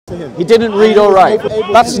He didn't read or write.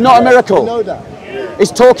 That's not a miracle.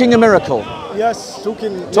 Is talking a miracle? Yes.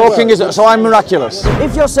 Talking is, so I'm miraculous.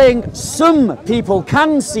 If you're saying some people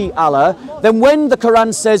can see Allah, then when the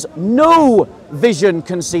Quran says no vision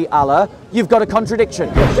can see Allah, you've got a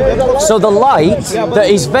contradiction. So the light that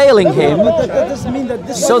is veiling him,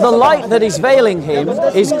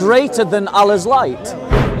 is greater than Allah's light.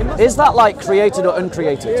 Is that light created or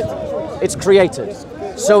uncreated? It's created.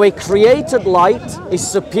 So a created light is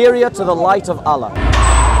superior to the light of Allah.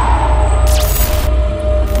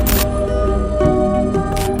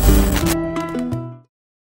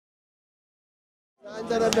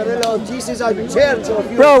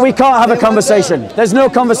 Bro, we can't have a conversation. There's no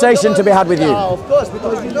conversation to be had with you. Of course,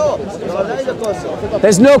 because you know.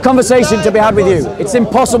 There's no conversation to be had with you. It's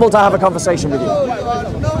impossible to have a conversation with you.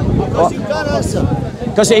 Because you can't answer.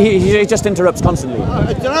 Because he just interrupts constantly.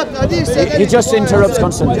 He just interrupts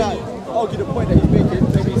constantly.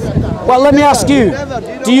 Well, let me ask you,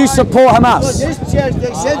 do you support Hamas? This church,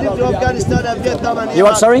 they send it to Afghanistan and Vietnam and You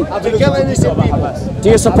what, sorry? to kill innocent people. Do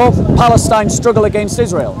you support Palestine's struggle against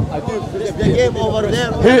Israel? I do. If they came over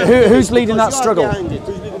there... Who's leading that struggle?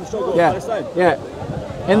 Yeah.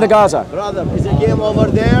 In the Gaza. Brother, if they came over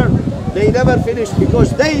there, they never finished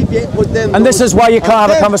because they put them... And this is why you can't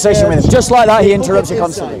have a conversation with him. Just like that, he interrupts you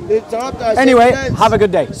constantly. Anyway, have a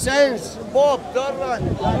good day. Sense, Bob, don't run.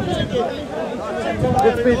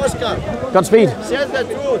 Godspeed. Says the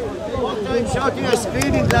truth. One time shouting and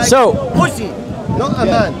screaming like pussy, not a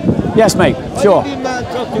man. Yes, mate, sure. Man,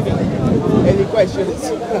 talk to me. Any questions?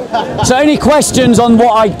 So any questions on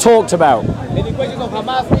what I talked about? Any questions on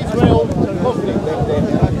Hamas, Israel, conflict?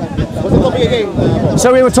 Was it not be again?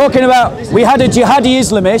 So we were talking about, we had a jihadi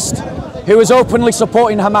Islamist who was openly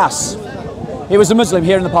supporting Hamas. He was a Muslim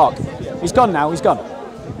here in the park. He's gone now, he's gone.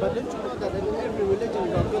 But don't you know that in every religion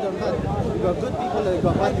you've got good and bad? You've got good people and you've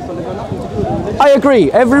got bad people. They've got nothing to do with religion. I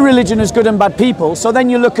agree. Every religion has good and bad people. So then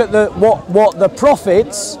you look at what the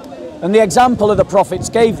prophets and the example of the prophets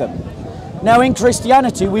gave them. Now in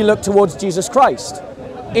Christianity we look towards Jesus Christ.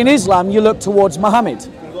 In Islam you look towards Muhammad.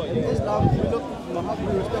 In Islam we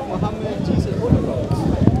respect Muhammad, Jesus, all of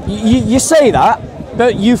them. You say that,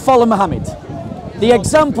 but you follow Muhammad. The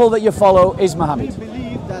example that you follow is Muhammad. We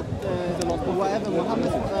believe that whatever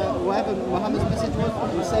Muhammad's message was,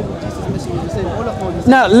 the same Jesus' message was the same. All of them was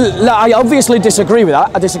the same. Now, I obviously disagree with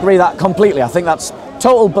that. I disagree with that completely. I think that's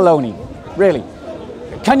total baloney, really.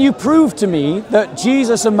 Can you prove to me that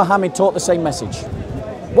Jesus and Muhammad taught the same message?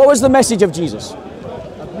 What was the message of Jesus? I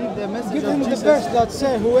believe their message Give of him the Jesus. verse that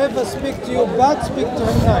says, whoever speaks to you bad, speak to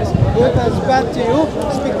him nice. Whoever is bad to you,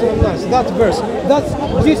 speak to him nice. That verse. That's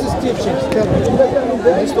Jesus' teachings. Tell me.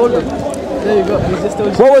 I just told them. There you go. He just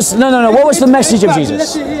told you. What was, no, what was the message of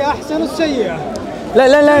Jesus?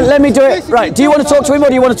 Let me do it. Right, do you want to talk to him or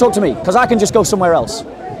do you want to talk to me? Because I can just go somewhere else.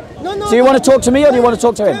 Do you want to talk to me or do you want to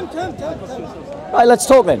talk to him? Right, let's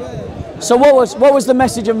talk then. So what was the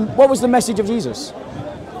message of Jesus?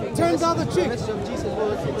 Turns out the trick. The message of Jesus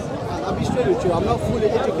was, I'll be straight with you, I'm not fully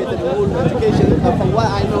educated in all education, but from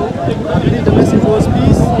what I know, I believe the message was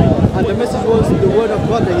peace, and the message was the word of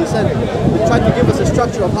God that he sent. He tried to give us a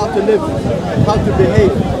structure of how to live, how to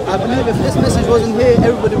behave. I believe if this message wasn't here,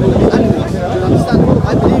 everybody would be animals. You understand?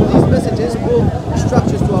 I believe these messages brought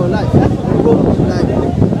structures to our life.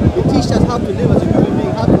 They teach us how to live as a human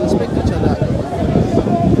being, how to respect each other.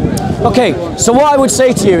 Okay, so what I would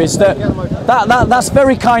say to you is that's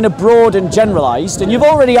very kind of broad and generalised, and you've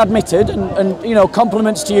already admitted, and you know,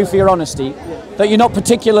 compliments to you for your honesty, that you're not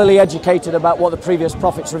particularly educated about what the previous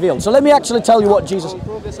prophets revealed. So let me actually tell you what Jesus,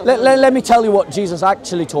 let me tell you what Jesus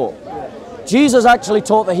actually taught. Jesus actually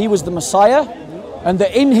taught that he was the Messiah, and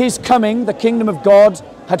that in his coming, the kingdom of God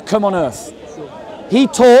had come on earth. He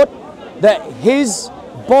taught that his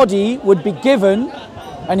body would be given,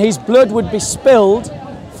 and his blood would be spilled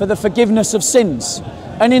for the forgiveness of sins.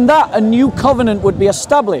 And in that, a new covenant would be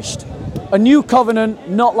established. A new covenant,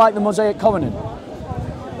 not like the Mosaic covenant.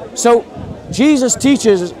 So Jesus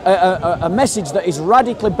teaches a message that is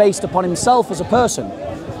radically based upon himself as a person.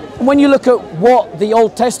 And when you look at what the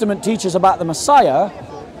Old Testament teaches about the Messiah,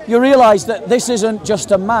 you realize that this isn't just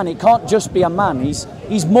a man. It can't just be a man.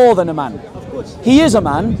 He's more than a man. He is a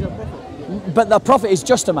man, but the prophet is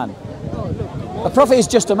just a man. The prophet is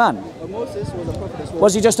just a man. Moses was a prophet as well.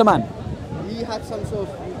 Was he just a man? He had some sort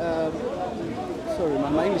of, sorry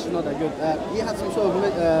man, my English is not that good. He had some sort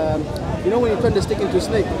of, you know when you turn the stick into a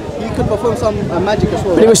snake, he could perform some magic as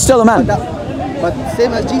well. But he was still a man. But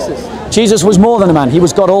same as Jesus. Jesus was more than a man, he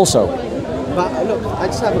was God also. But look, I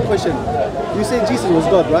just have a question. You say Jesus was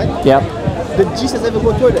God, right? Yeah. Did Jesus ever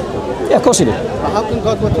go to toilet? Yeah, of course he did. But how can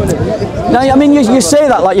God go to it? No, I mean, you say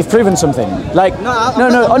that like you've proven something. Like,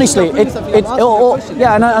 no, honestly,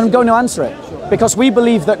 yeah, and I'm going to answer it. Because we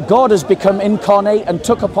believe that God has become incarnate and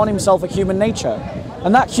took upon himself a human nature.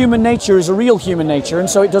 And that human nature is a real human nature, and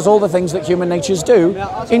so it does all the things that human natures do,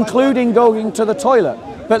 including going to the toilet.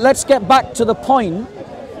 But let's get back to the point,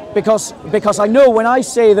 because I know when I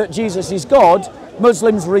say that Jesus is God,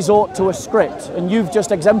 Muslims resort to a script, and you've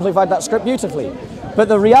just exemplified that script beautifully. But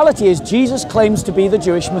the reality is Jesus claims to be the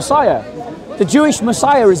Jewish Messiah. The Jewish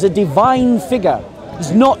Messiah is a divine figure.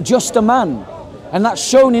 He's not just a man. And that's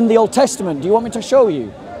shown in the Old Testament. Do you want me to show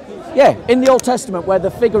you? Yeah, in the Old Testament where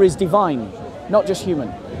the figure is divine, not just human.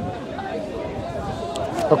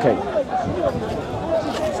 Okay.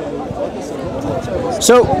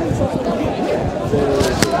 So,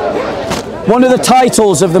 one of the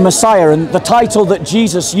titles of the Messiah, and the title that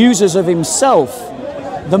Jesus uses of himself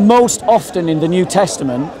the most often in the New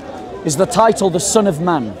Testament, is the title the Son of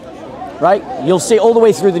Man. Right? You'll see all the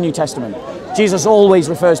way through the New Testament. Jesus always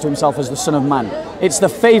refers to himself as the Son of Man. It's the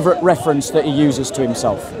favorite reference that he uses to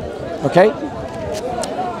himself. Okay?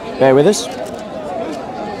 Bear with us.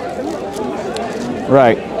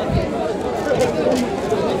 Right.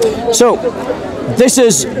 So, this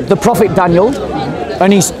is the prophet Daniel,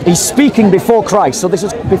 and he's speaking before Christ. So this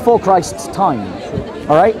is before Christ's time.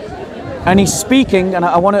 All right? And he's speaking, and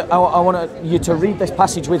I want you to read this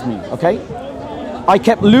passage with me, okay? I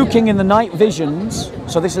kept looking in the night visions,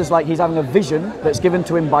 so this is like he's having a vision that's given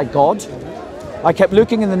to him by God. I kept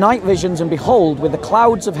looking in the night visions, and behold, with the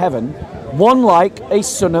clouds of heaven, one like a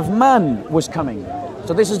son of man was coming.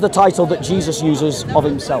 So this is the title that Jesus uses of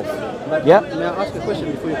himself. Yeah? May I ask a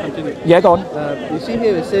question before you continue? Yeah, go on. You see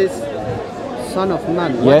here it says Son of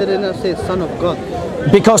Man. Why did it not say Son of God?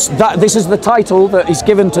 Because this is the title that is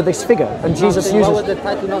given to this figure, and Jesus uses. Why would the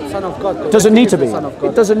title not Son of God? Doesn't need to be.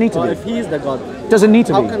 It doesn't need to be. If he is the God, doesn't need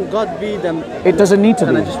to be. How can God be them? It doesn't need to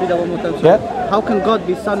be. Can I just read that one more time? Sorry? Yeah. How can God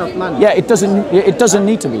be Son of Man? Yeah, it doesn't. It doesn't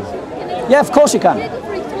need to be. Yeah, of course you can.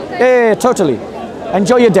 Yeah, totally.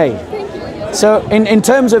 Enjoy your day. So, in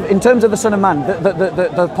terms of the Son of Man,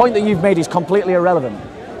 the point that you've made is completely irrelevant,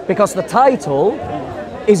 because the title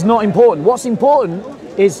is not important. What's important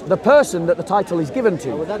is the person that the title is given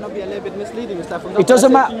to. Would that not be a little bit misleading? It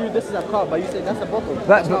doesn't matter. This is a car, but you say that's a bottle.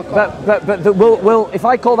 But if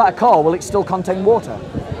I call that a car, will it still contain water?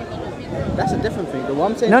 That's a different thing. The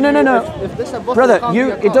one I'm saying. No. If this is a bottle, brother,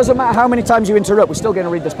 it doesn't matter how many times you interrupt. We're still going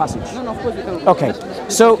to read this passage. No, of course we can. Okay.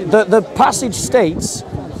 So the passage states,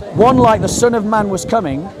 one like the Son of Man was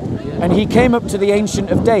coming, and he came up to the Ancient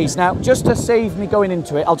of Days. Now, just to save me going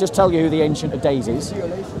into it, I'll just tell you who the Ancient of Days is.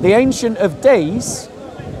 The Ancient of Days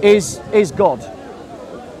is God.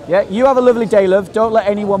 Yeah, you have a lovely day, love. Don't let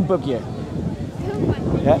anyone bug you.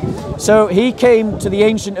 Yeah. So he came to the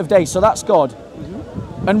Ancient of Days, so that's God,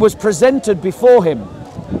 and was presented before him.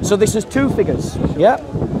 So this is two figures. Yeah.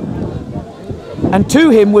 And to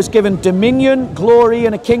him was given dominion, glory,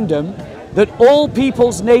 and a kingdom, that all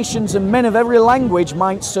peoples, nations, and men of every language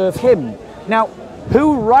might serve him. Now,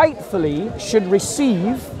 who rightfully should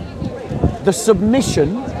receive the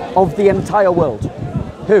submission of the entire world?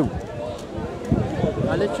 Who?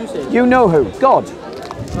 I'll let you say. You know who? God.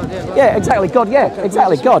 Yeah, exactly. God. Yeah,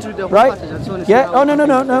 exactly. God. Right? Yeah. Oh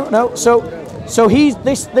no. So he's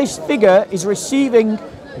this figure is receiving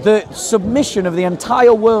the submission of the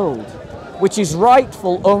entire world, which is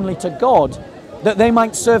rightful only to God, that they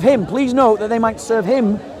might serve him. Please note that they might serve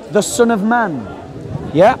him, the Son of Man.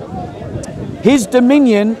 Yeah? His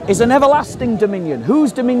dominion is an everlasting dominion.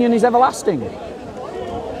 Whose dominion is everlasting?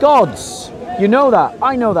 God's. You know that.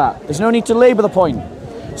 I know that. There's no need to labour the point.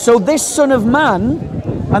 So this Son of Man,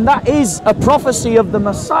 and that is a prophecy of the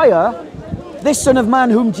Messiah, this Son of Man,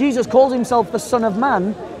 whom Jesus calls himself the Son of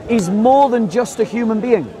Man, is more than just a human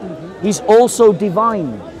being. He's also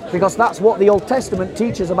divine, because that's what the Old Testament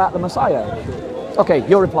teaches about the Messiah. Okay,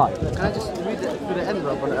 your reply. Can I just read it to the end,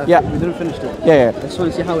 Rob? Yeah. We didn't finish it. Yeah. I just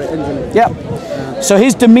want to see how it ends in it. Yeah. So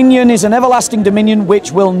his dominion is an everlasting dominion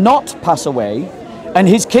which will not pass away, and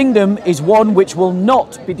his kingdom is one which will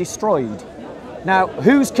not be destroyed. Now,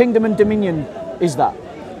 whose kingdom and dominion is that?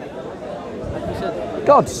 Like you said.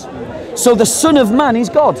 God's. So the Son of Man is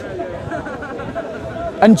God.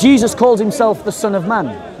 And Jesus calls himself the Son of Man.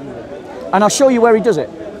 And I'll show you where he does it,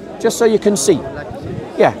 just so you can see.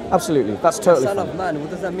 Yeah, absolutely. That's totally Son fine. of Man, what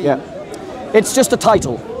does that mean? Yeah. It's just a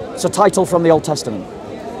title. It's a title from the Old Testament.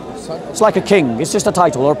 It's like a king. It's just a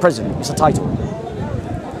title, or a president. It's a title.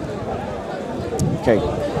 Okay.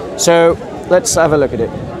 So let's have a look at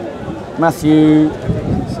it. Matthew,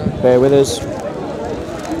 bear with us.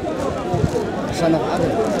 Son of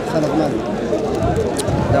Adam, Son of Man.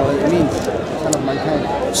 that what it means? Son of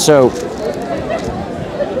mankind. So,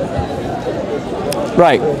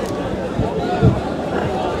 right.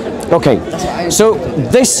 Okay, so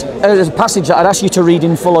this is a passage that I'd ask you to read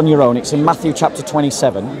in full on your own. It's in Matthew chapter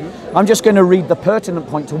 27. I'm just going to read the pertinent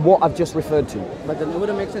point to what I've just referred to. But then it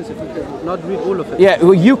wouldn't make sense if you could not read all of it. Yeah,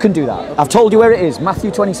 well, you can do that. I've told you where it is,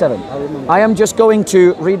 Matthew 27. I am just going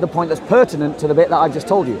to read the point that's pertinent to the bit that I've just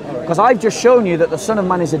told you. Because I've just shown you that the Son of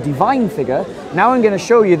Man is a divine figure. Now I'm going to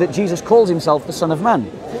show you that Jesus calls himself the Son of Man.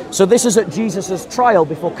 So this is at Jesus' trial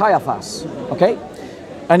before Caiaphas, okay?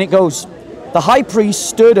 And it goes, the high priest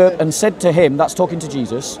stood up and said to him, that's talking to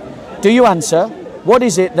Jesus, do you answer? What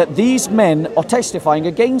is it that these men are testifying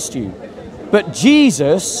against you? But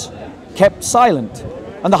Jesus kept silent.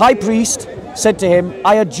 And the high priest said to him,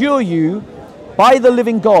 I adjure you by the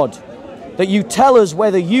living God that you tell us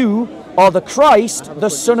whether you are the Christ, the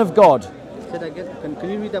Son of God. Can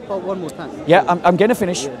you read that part one more time? Yeah, I'm going to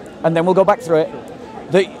finish, and then we'll go back through it.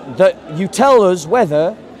 That you tell us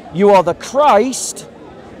whether you are the Christ,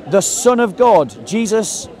 the Son of God.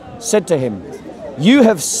 Jesus said to him, you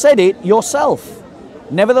have said it yourself.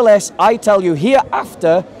 Nevertheless, I tell you,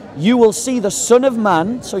 hereafter you will see the Son of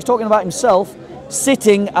Man, so he's talking about himself,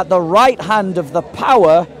 sitting at the right hand of the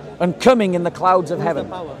power and coming in the clouds of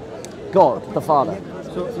heaven. God, the Father.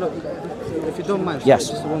 So, look, if you don't mind, yes.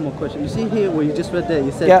 Just one more question. You see here where you just read there,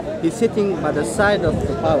 you said he's sitting by the side of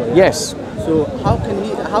the power. Yes. So how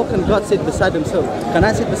can God sit beside himself? Can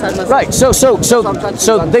I sit beside myself? Right. So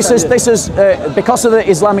this is because of the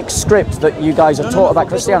Islamic script that you guys have taught about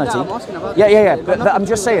Christianity. But I'm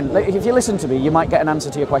just saying, if you listen to me, you might get an answer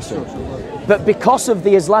to your question. But because of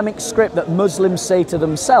the Islamic script that Muslims say to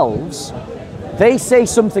themselves, they say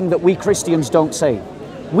something that we Christians don't say.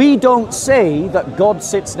 We don't say that God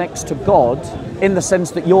sits next to God in the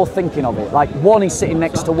sense that you're thinking of it, like one is sitting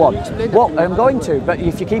next to one. Well, I'm going to, but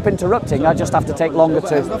if you keep interrupting, I just have to take longer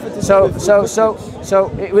to. So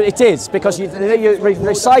it is, because you're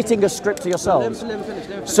reciting a script to yourselves.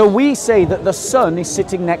 So we say that the Son is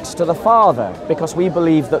sitting next to the Father, because we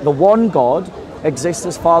believe that the one God exists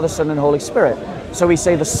as Father, Son, and Holy Spirit. So we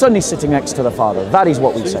say the Son is sitting next to the Father. That is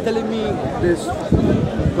what we say. So you're telling me this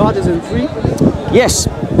God is in three? Yes.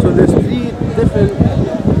 So there's three different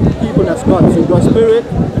people that's God. So you've got Spirit,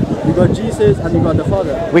 you've got Jesus, and you've got the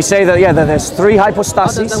Father. We say that, that there's three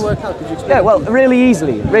hypostases. How does that work out? Could you explain? Yeah, well, really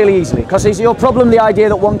easily. Because is your problem the idea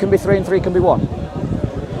that one can be three and three can be one?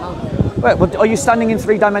 Well, are you standing in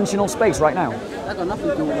three-dimensional space right now? That got nothing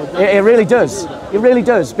to do with that. It really does. It really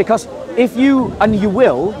does. Because if you, and you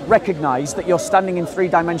will, recognize that you're standing in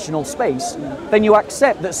three-dimensional space, then you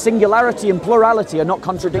accept that singularity and plurality are not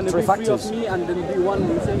contradictory factors. Can you be free of me and then be one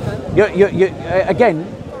at the same time? Again,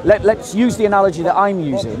 let's use the analogy that I'm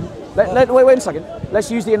using. Wait a second.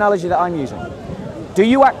 Let's use the analogy that I'm using. Do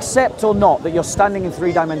you accept or not that you're standing in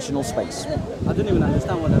three-dimensional space? I don't even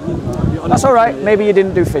understand what that means. That's all right. Maybe you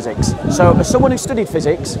didn't do physics. So, as someone who studied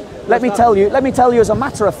physics, let me tell you as a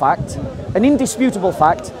matter of fact, an indisputable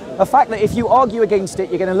fact, a fact that if you argue against it,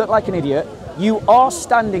 you're going to look like an idiot. You are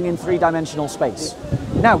standing in three-dimensional space.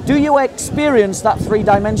 Now, do you experience that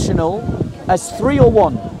three-dimensional as three or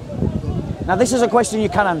one? Now, this is a question you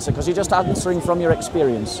can answer because you're just answering from your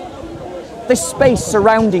experience. This space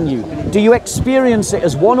surrounding you, do you experience it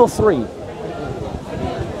as one or three? I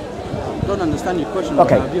don't understand your question.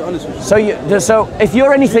 Okay. I'll be honest with you. So if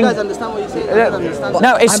you're anything, you guys understand what you're saying? I don't understand.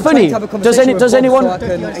 Now it's funny. Does anyone? So I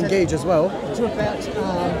can engage as well. Talk about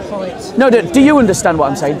height. No, do you understand what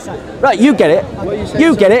I'm saying? Right, you get it.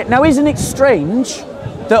 You get it. Now, isn't it strange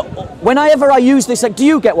that whenever I use this, do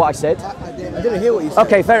you get what I said? I didn't hear what you said.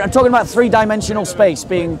 Okay, fair. I'm talking about three-dimensional space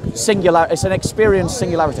being singular. It's an experienced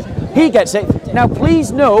singularity. He gets it. Now,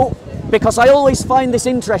 please note, because I always find this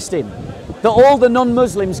interesting, that all the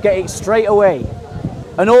non-Muslims get it straight away,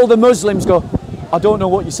 and all the Muslims go, I don't know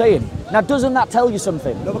what you're saying. Now, doesn't that tell you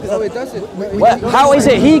something? No, because it does it. Well, how is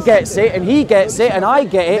it he gets it and he gets it and I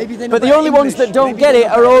get it, but the only ones that don't get it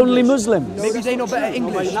are only Muslims? Maybe they know better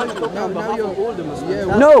English.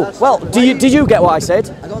 No. Well, did you get what I said?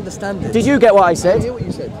 I don't understand it. Did you get what I said? I hear what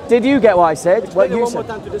you said. Did you get what I said? What you said?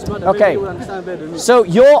 Okay. So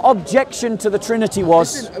your objection to the Trinity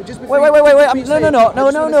was. Wait.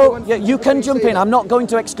 No. You can jump in. I'm not going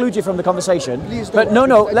to exclude you from the conversation. But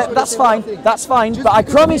no. That's fine. That's fine. But I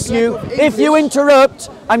promise you, if you interrupt,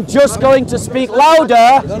 I'm just going to speak louder,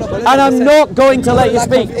 and I'm not going to let you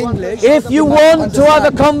speak. If you want to have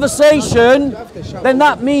a conversation, then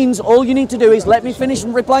that means all you need to do is let me finish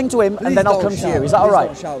replying to him, and then I'll come to you. Is that all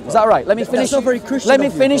right? Is that all right? Let me finish. Let me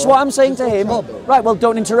finish what I'm saying to him. Right. Well,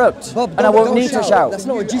 don't interrupt, and I won't need to shout.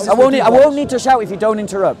 I won't need to shout if you don't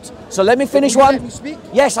interrupt. So let me finish what I'm...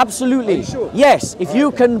 Yes, absolutely. Yes, if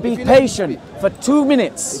you can be patient for 2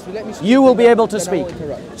 minutes, you will be able to speak.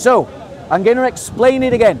 So, I'm going to explain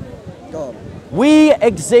it again. We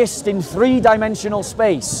exist in three-dimensional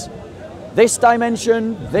space. This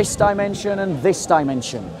dimension, and this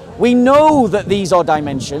dimension. We know that these are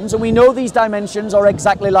dimensions, and we know these dimensions are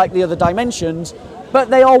exactly like the other dimensions, but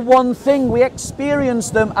they are one thing. We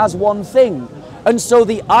experience them as one thing. And so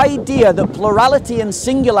the idea that plurality and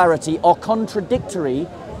singularity are contradictory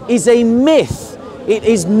is a myth. It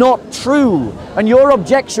is not true. And your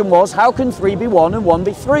objection was, how can 3 be 1 and 1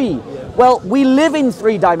 be 3? Well, we live in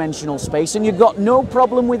three-dimensional space, and you've got no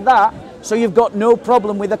problem with that, so you've got no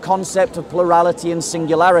problem with the concept of plurality and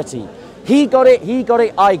singularity. He got it,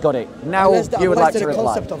 I got it. Now you would like to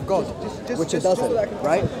reply. The concept of God, which it doesn't,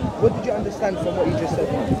 right? What did you understand from what you just said?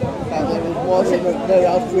 There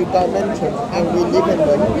are 3 dimensions, and we live in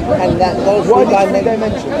them, and that those 3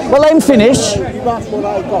 dimensions. Well, let him finish. That's what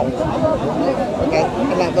I got. Okay,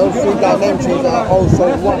 and that those 3 dimensions are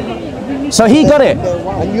also one. So he got it.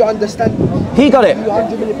 And you understand. He got it.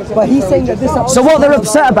 But he's saying that this. So what they're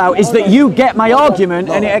upset about is that you get my argument,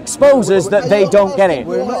 and it exposes that they don't get it.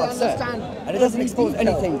 We're not upset. And it doesn't expose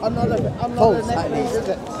anything false, at least.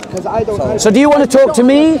 Because I don't. So do you want to talk to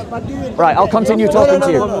me? Right, I'll continue talking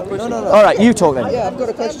to you. No. All right, you talk then. Yeah, I've got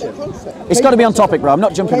a question. It's got to be on topic, bro. I'm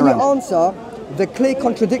not jumping around. Can you answer the clear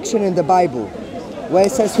contradiction in the Bible, where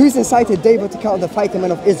it says, who's incited David to count the fighting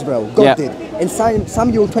men of Israel? God did. In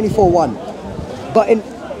Samuel 24:1. But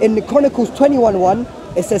in the Chronicles 21:1,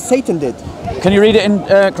 it says Satan did. Can you read it in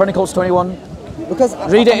Chronicles 21? Because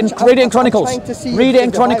read it in Chronicles. Read it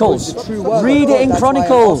in Chronicles. Read it in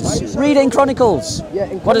Chronicles. Read it in Chronicles.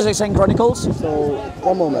 What does it say in Chronicles? So,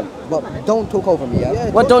 one moment. But don't talk over me, yeah?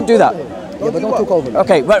 Well, don't do that. Yeah, but don't talk over me.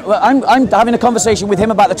 Okay, well, I'm having a conversation with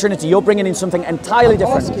him about the Trinity. You're bringing in something entirely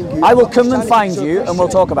different. I will come and find you, and we'll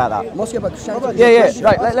talk about that. I'm asking about Christianity. Yeah,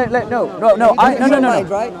 right. No.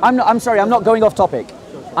 I'm sorry. I'm not going off topic.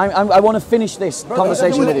 I want to finish this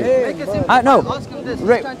conversation with you. No.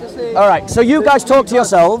 All right. So you guys talk to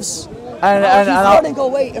yourselves. And running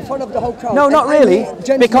away in front of the whole crowd. No, not really.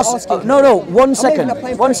 Because no. 1 second.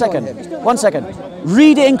 1 second. 1 second.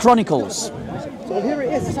 Read it in Chronicles. So here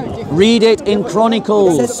it is. Read it in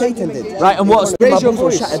Chronicles. It says Satan did. Right, and what's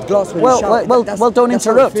well, don't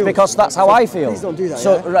interrupt, because that's how I feel. Please don't do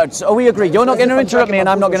that. So we agree. You're not going to interrupt me, and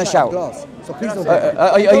I'm not going to shout. So please don't do that.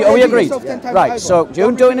 Are we agreed? Right. So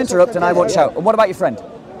you don't interrupt, and I won't shout. And what about your friend?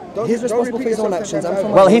 He's responsible for his own actions.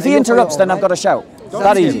 Well, if he interrupts, then I've got to shout.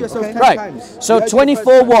 That easy. Right. So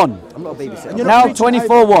 24:1. I'm not a babysitter. Now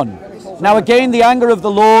 24:1. Now again, the anger of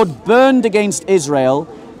the Lord burned against Israel,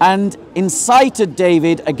 and incited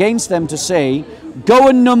David against them to say, go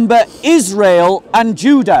and number Israel and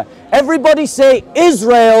Judah. Everybody say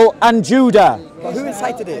Israel and Judah. But who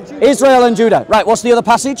incited it? Israel and Judah. Right, what's the other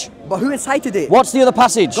passage? But who incited it? What's the other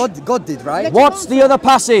passage? God did, right? What's the other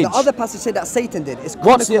passage? The other passage said that Satan did. It's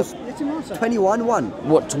What's the 21:1.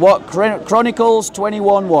 What Chronicles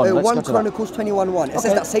 21:1. 1 Chronicles 21:1. It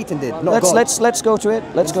says that Satan did, not God. Let's go to it.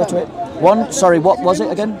 Let's go to it. Sorry, what was it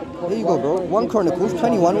again? Here you go, bro. 1 Chronicles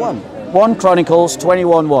 21:1. 1 Chronicles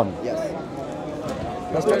 21:1. Yes.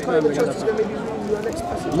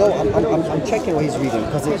 No, I'm checking what he's reading,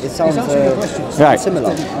 because it sounds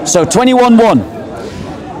similar. So 21:1.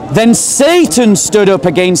 Then Satan stood up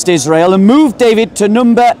against Israel and moved David to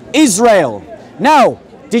number Israel. Now,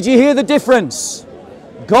 did you hear the difference?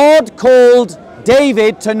 God called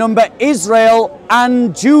David to number Israel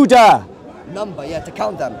and Judah. To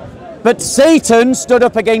count them. But Satan stood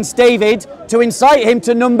up against David to incite him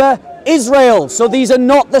to number Israel. So these are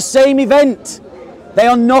not the same event. They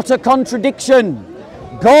are not a contradiction.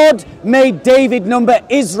 God made David number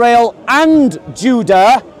Israel and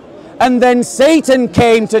Judah, and then Satan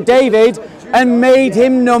came to David and made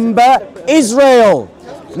him number Israel.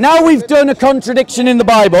 Now we've done a contradiction in the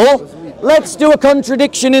Bible. Let's do a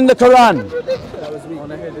contradiction in the Quran.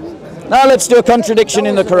 Now let's do a contradiction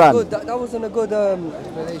in the Quran. That wasn't a good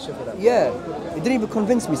explanation for that. Yeah, it didn't even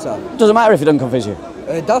convince me, sir. Doesn't matter if it doesn't convince you.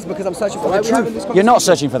 It does, because I'm searching for the truth. You're not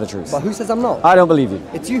searching for the truth. But who says I'm not? I don't believe you.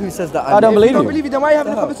 It's you who says that. I don't believe you. If you don't believe it, then why are you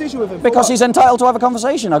having a conversation with him? Because he's entitled to have a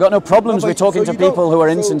conversation. I've got no problems with talking to people who are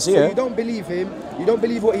insincere. So you don't believe him, you don't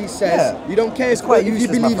believe what he says, you don't care if he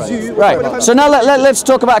believes you. Right, so now let's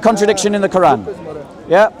talk about a contradiction in the Quran.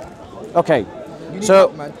 Yeah. Okay.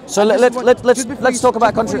 So let's talk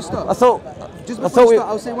about contradiction. I thought.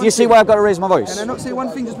 Do you see why I've got to raise my voice? Can I not say one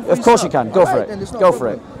thing just before Of course start? you can. Go for it. Go for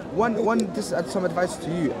it. This is some advice to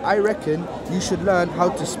you. I reckon you should learn how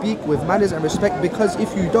to speak with manners and respect, because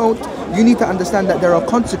if you don't, you need to understand that there are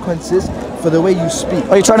consequences for the way you speak.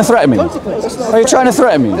 Are you trying to threaten me? Are you trying to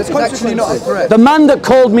threaten me? It's actually not a threat. The man that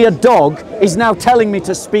called me a dog is now telling me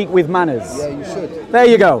to speak with manners. Yeah, you should. There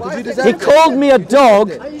you go. He called me a dog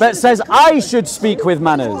that says I should speak with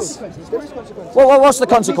manners. Well, what's the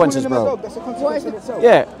consequences, bro?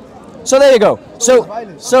 Yeah. So there you go. So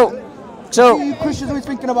you Christians always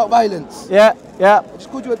thinking about violence. Yeah. I just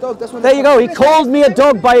called you a dog. That's what. There you go. He called me a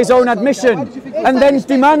dog by his own admission, and then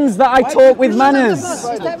demands that I talk with manners. Is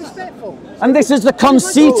that respectful? And this is the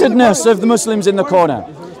conceitedness of the Muslims in the corner.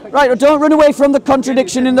 Right, don't run away from the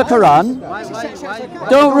contradiction in the Quran.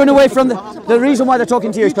 Don't run away from the reason why they're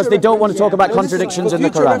talking to you is because they don't want to talk about contradictions in the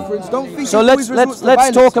Quran. So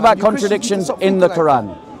let's talk about contradictions in the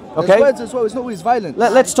Quran. Okay? It's not always violence.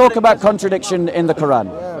 Let's talk about contradiction in the Quran.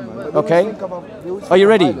 Okay? Are you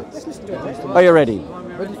ready? Are you ready?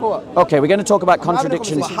 Ready for what? Okay, we're going to talk about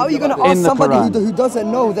contradictions How are you going to in ask the somebody Quran. who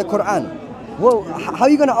doesn't know the Quran? Well, how are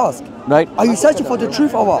you going to ask? Right? Are you searching for the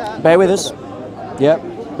truth or what? Bear with us. Yeah,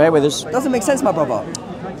 bear with us. Doesn't make sense, my brother.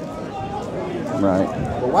 Right.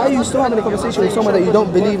 Why are you still having a conversation with someone that you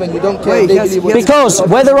don't believe and you don't care? Because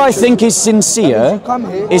whether I think he's sincere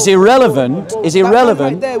is irrelevant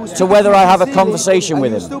to whether I have a conversation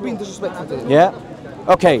with him. Still being disrespectful to him. Yeah.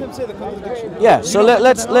 Okay. Yeah. So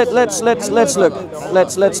let's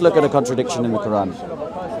look at a contradiction in the Quran.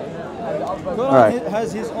 Quran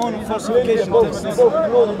has his own falsification tests. It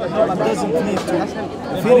doesn't need to.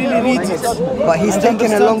 If he really reads it. But he's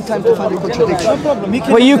taking a long time to find a contradiction. No problem.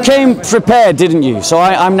 Well, you came prepared, didn't you? So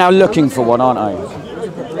I'm now looking for one, aren't I?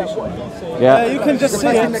 Yeah. You can just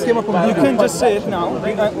say it. You can just say it now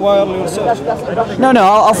while you're searching. No,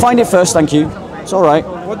 I'll find it first. Thank you. It's all right.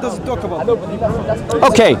 What does it talk about?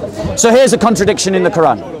 Okay. So here's a contradiction in the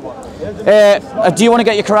Quran. Do you want to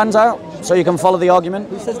get your Qurans out so you can follow the argument?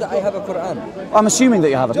 Who says that I have a Quran? I'm assuming that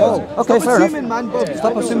you have a Quran. Okay, fair enough. Man, Bob.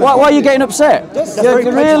 Stop assuming. Why are you getting upset? You're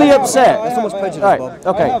really upset. That's almost prejudice, Right.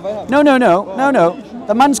 Bob. Okay. No.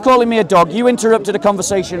 The man's calling me a dog. You interrupted a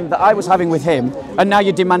conversation that I was having with him, and now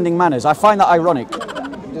you're demanding manners. I find that ironic.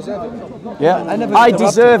 Yeah. I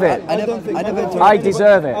deserve it. I never interrupted. I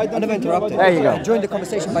deserve it. I never interrupted. There you go. I joined the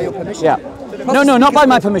conversation by your permission. Yeah. No, not by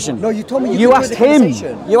my permission. No, you told me You could asked join the him.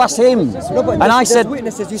 conversation. You asked him. No, but And I there's said.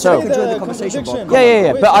 witnesses. You So. said you could join the conversation, Bob.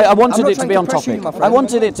 Yeah. But I wanted I'm not it to be trying on to pressure topic. you, my friend. I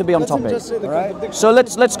wanted it to be on topic. Right? So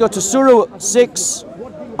let's go to Surah 6,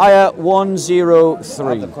 Ayah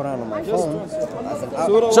 103. The Quran on my phone. As an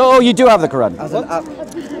app. So you do have the Quran? As an app.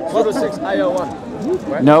 Surah 6, Ayah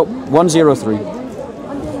 1. No, 103.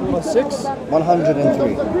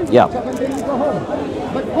 103. Yeah.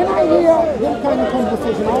 But when I hear that kind of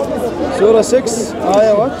conversation, Surah 6,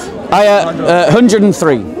 Ayah what? Ayah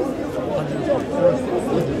 103.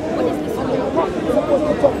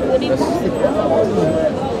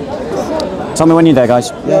 Tell me when you're there,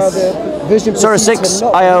 guys. Vision Surah proceeds 6, to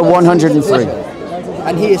not Ayah be 103.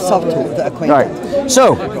 And he is subtle, the acquaintance. Right.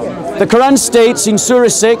 So, the Quran states in Surah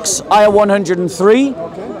 6, Ayah 103,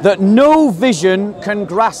 that no vision can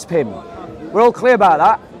grasp him. We're all clear about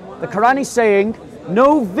that. The Quran is saying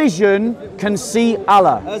no vision can see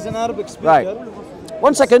Allah. As an Arabic speaker. Right.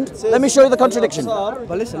 One second. Let me show you the contradiction. But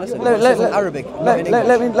listen. Let- It's in Arabic. not in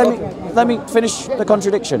English. Let me finish the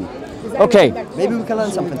contradiction. Okay. Maybe we can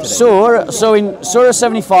learn something today. So in Surah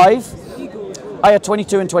 75, Ayah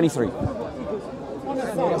 22 and 23.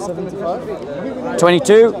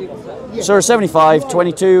 22, Surah 75,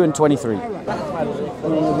 22 and 23.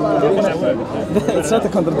 It's not a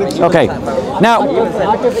contradiction. Okay. Now,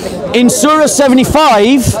 in Surah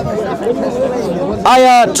 75,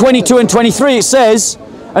 Ayah 22 and 23, it says,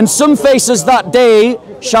 "And some faces that day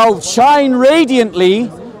shall shine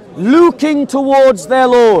radiantly, looking towards their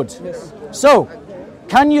Lord." So,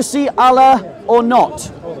 can you see Allah or not?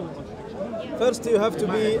 First, you have to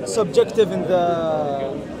be subjective in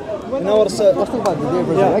our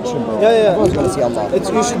Resurrection, bro. Yeah. Everyone's gonna see Allah.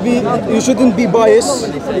 You shouldn't be biased.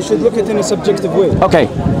 You should look at it in a subjective way. Okay.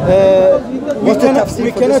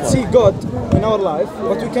 We cannot see God in our life,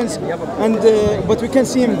 but we can, but we can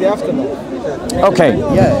see Him in the afterlife. Okay.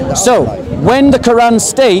 Yeah. So, when the Quran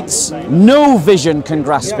states no vision can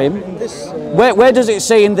grasp him, where does it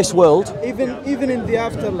say in this world? Even in the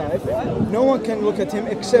afterlife, no one can look at Him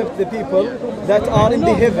except the people that are in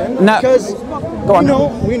the heaven. Now- Because Go on.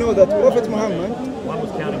 we know that Prophet Muhammad,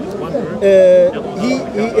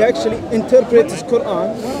 he actually interprets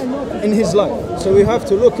Quran in his life. So we have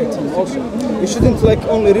to look at him also. We shouldn't like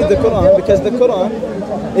only read the Quran, because the Quran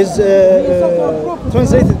is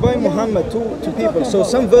translated by Muhammad to people. So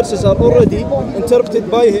some verses are already interpreted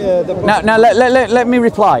by the Prophet. Now let me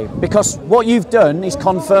reply, because what you've done is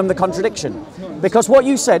confirm the contradiction. Because what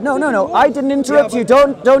you said, no, I didn't interrupt you.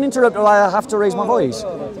 Don't interrupt, or I have to raise my voice.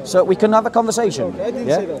 So we can have a conversation. Okay, I didn't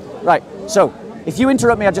say that. Right. So if you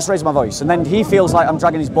interrupt me, I just raise my voice, and then he feels like I'm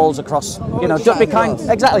dragging his balls across. You know, don't be kind.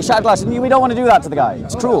 Exactly, shattered glass. And we don't want to do that to the guy.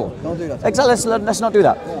 It's cruel. Don't do that. Exactly. Let's not do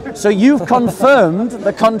that. So you've confirmed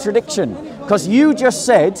the contradiction, because you just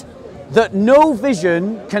said that no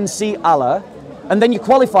vision can see Allah, and then you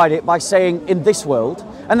qualified it by saying in this world.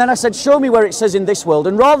 And then I said, show me where it says in this world.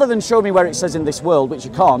 And rather than show me where it says in this world, which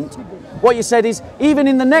you can't, what you said is even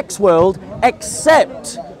in the next world,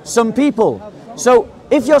 except some people. So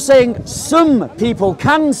if you're saying some people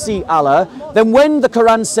can see Allah, then when the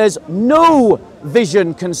Quran says no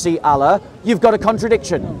vision can see Allah, you've got a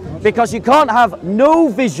contradiction. Because you can't have no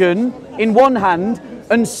vision in one hand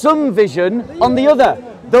and some vision on the other.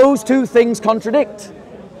 Those two things contradict.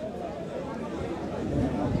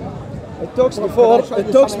 It talks before.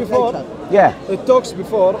 Yeah. It talks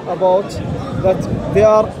before about that they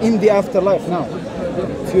are in the afterlife now.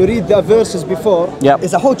 If you read the verses before,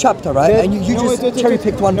 It's a whole chapter, right? And you just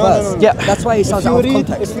cherry-picked one verse. Yeah. That's why it sounds out of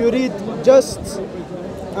context. If you read just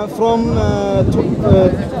from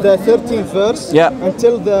the 13th verse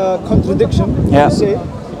until the contradiction,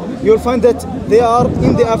 you'll find that they are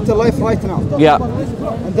in the afterlife right now. Yeah.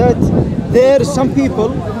 And that there are some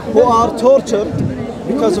people who are tortured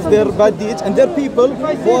because of their bad deeds, and there are people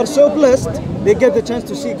who are so blessed they get the chance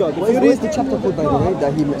to see God. If you read the chapter called, by the way,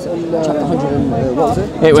 that he chapter 100, what was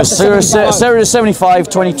it? It was Surah 75,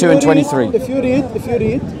 22 and 23. If you read,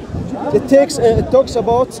 it talks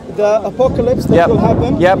about the apocalypse that will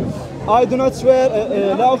happen. I do not swear,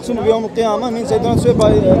 means I don't swear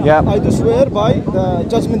by, I do swear by the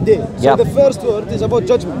judgment day. So the first word is about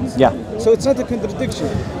judgment. So it's not a contradiction,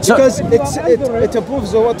 because it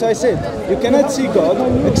approves of what I said. You cannot see God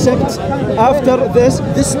except after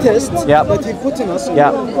this test that He put in us.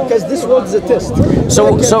 Because this world is a test.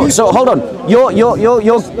 So hold on.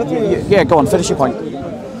 You're go on. Finish your point.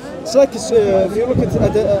 It's like if you look at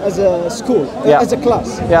it as a school, as a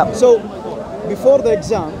class. So before the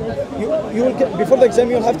exam,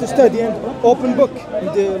 you'll have to study and open book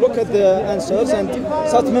and look at the answers and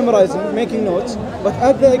start memorizing, making notes. But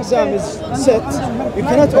as the exam is set, you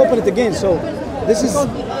cannot open it again. So this is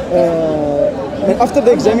after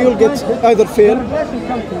the exam you'll get either fail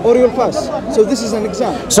or you'll pass. So this is an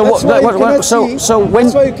exam. So that's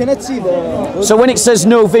why you cannot see the. So when it says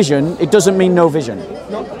no vision, it doesn't mean no vision.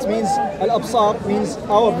 No, it means al-absar means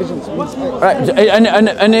our visions. Right,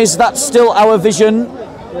 and is that still our vision?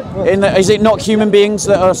 Is it not human beings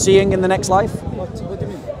that are seeing in the next life? What do you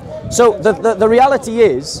mean? So the reality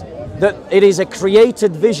is that it is a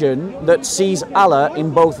created vision that sees Allah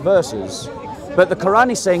in both verses. But the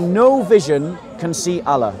Quran is saying no vision can see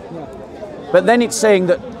Allah. But then it's saying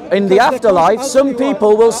that in the afterlife, some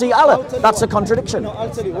people will see Allah. That's a contradiction. No, I'll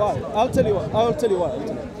tell you why. I'll tell you why.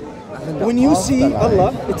 When you see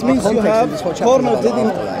Allah, it means you have cornered it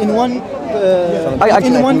in one.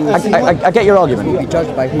 I get your argument.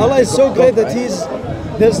 Allah is so great that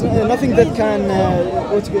there's nothing that can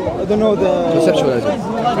I don't know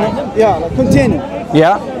contain him.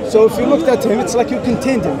 So if you looked at him, it's like you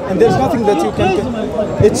contained him, and there's nothing that you can.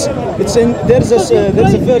 There's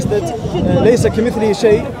a verse that laysa kamithlihi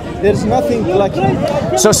shay. There's nothing like him.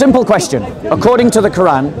 So simple question. According to the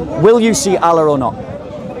Quran, will you see Allah or not?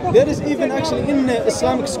 There is even actually in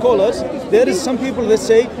Islamic scholars, there is some people that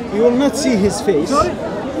say you will not see his face,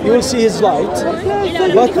 you will see his light.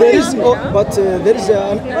 But there is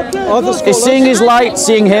other scholars. Is seeing his light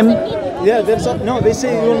seeing him? Yeah, they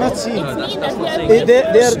say you will not see him.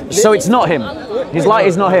 So it's not him. His light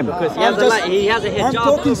is not him. Because he has a light, he has a hijab. I'm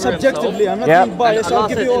talking subjectively, I'm not being biased. Allah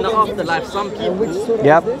says in the afterlife, some people,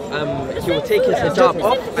 he will take his hijab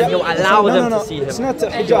off and he'll allow them to see him. It's not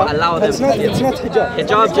hijab. He will allow them to see him. It's not hijab.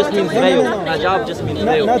 Hijab just means veil. Hijab just means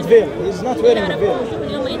veil. Not veil. He's not wearing a veil.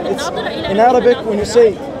 In Arabic, when you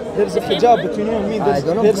say there's a hijab between you and me,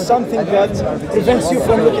 there's something that prevents you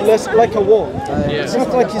from looking like a wall. It's not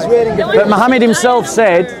like he's wearing a veil. But Muhammad himself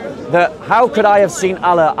said that how could I have seen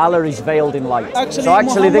Allah? Allah is veiled in light. So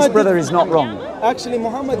actually this brother is not wrong. Actually,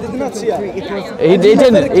 Muhammad did not see Allah. He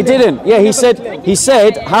didn't. Yeah, he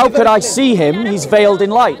said, how could I see him? He's veiled in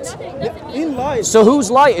light. In light. So whose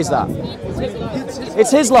light is that?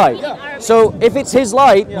 It's his light. So if it's his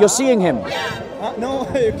light, you're seeing him. No,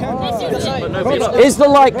 you can't. Is the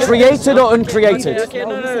light created or uncreated? Okay,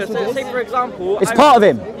 no. So say for example, it's part of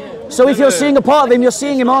him. So if you're seeing a part of him, you're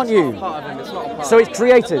seeing him, aren't you? Part of him, it's not a part. So it's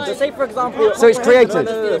created. So say for example. So it's created.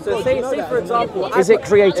 No. So say for example. Is it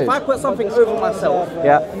created? If I put something over myself,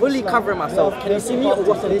 fully covering myself, can you see me or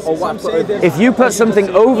what I put over? If you put something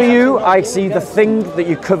over you, I see the thing that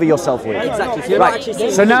you cover yourself with. Exactly. So you're Right. not actually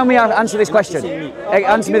seeing So me. now me answer this question.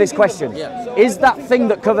 Answer me this question. Is that thing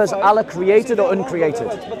that covers Allah created or uncreated?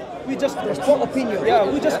 We just opinion. Yeah,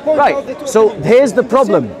 we just point out the Right. So here's the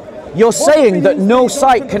problem. You're saying that no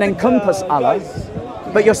sight can encompass Allah,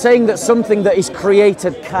 but you're saying that something that is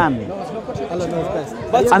created can.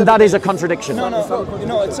 And that is a contradiction. No,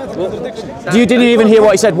 it's not a contradiction. You didn't even hear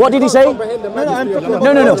what he said. What did he say?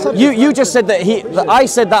 No. You You just said that I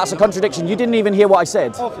said that's a contradiction. You didn't even hear what I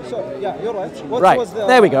said. Okay, sorry. Yeah, you're right. What Right. was the,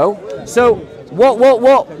 There we go. So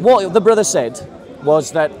what the brother said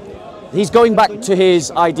was that he's going back to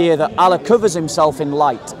his idea that Allah covers himself in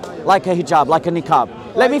light, like a hijab, like a niqab.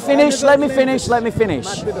 Let me finish.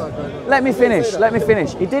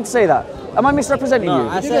 He did say that. Am I misrepresenting you?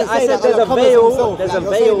 I said there's a veil. There's a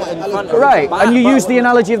veil in front of Right. it. And you used the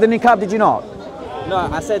analogy of the niqab, did you not? No,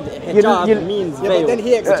 I said hijab means veil. Then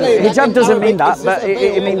he explained. Hijab doesn't mean that, but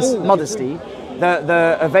it means modesty.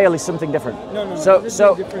 The veil is something different.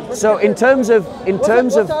 So in terms of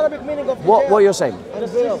what you're saying.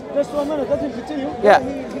 Just 1 minute, let him continue. Yeah.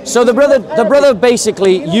 So the brother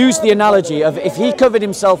basically used the analogy of if he covered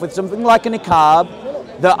himself with something like a niqab,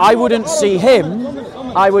 that I wouldn't see him,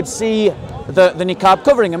 I would see the niqab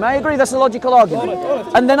covering him. I agree, that's a logical argument.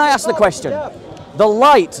 And then I asked the question, the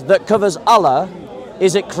light that covers Allah,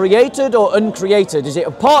 is it created or uncreated? Is it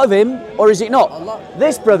a part of him or is it not?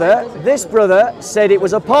 This brother said it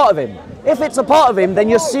was a part of him. If it's a part of him, then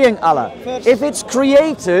you're seeing Allah. If it's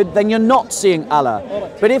created, then you're not seeing Allah.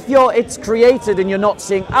 But if it's created and you're not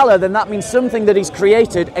seeing Allah, then that means something that is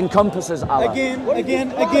created encompasses Allah. Again.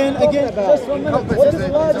 Just 1 minute.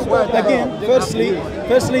 Again,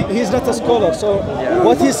 firstly, he's not a scholar. So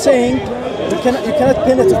what he's saying, you cannot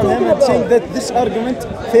pin it on him and saying that this argument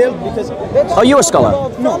failed because. Are you a scholar?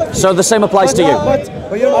 No. So the same applies to you. But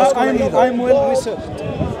I'm well researched.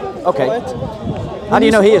 Okay. Right? How do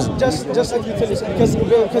you know he isn't? Just let me tell you,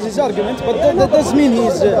 because his argument, but that doesn't mean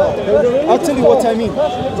he's. I'll tell you what I mean.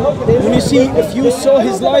 When you see, if you saw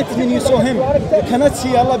his light, then you saw him. You cannot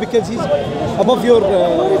see Allah because he's above your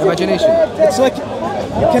imagination. It's like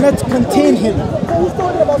you cannot contain him.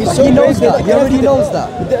 He's so He knows great that. He already knows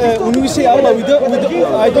that. When we say Allah,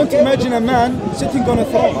 I don't imagine a man sitting on a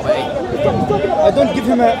throne. I don't give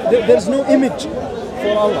him there's no image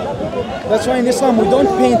for Allah. That's why in Islam we don't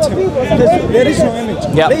paint him. There is no image.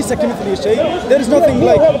 There is nothing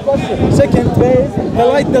like. Second, the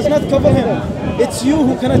light does not cover him. It's you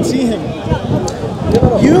who cannot see him.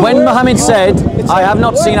 When Muhammad said, I have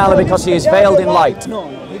not seen Allah because he is veiled in light.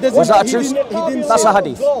 Was that a true? That's a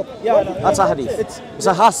hadith. That's a hadith. It's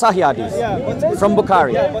a Sahih hadith from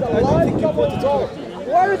Bukhari. But I don't think you quoted it correctly.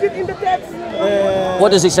 Where is it in the text?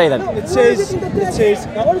 What does he say then? It says,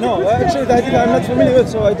 no, actually the hadith I'm not familiar with,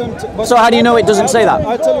 so I don't. So how do you know it doesn't say that?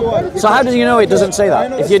 I'll tell you why. So how do you know it doesn't say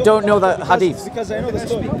that if you don't know the hadith? Because I know the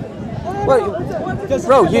story. Well,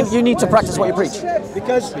 bro, you need to practice what you preach.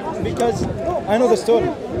 Because I know the story.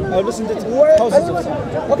 I've listened to thousands of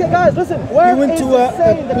times. Okay, guys, listen. He went to a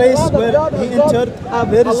place where he entered.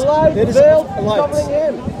 There is a light.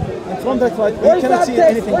 And from that light, he cannot see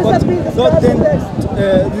anything. But God then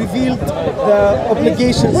revealed the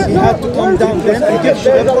obligations he had to come down then and give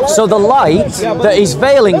them. So the light that is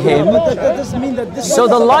veiling him. But that doesn't mean that this. So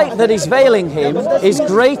the light that is veiling him is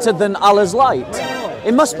greater than Allah's light.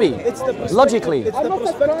 It must be, logically. It's the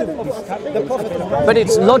perspective of the Prophet Muhammad. But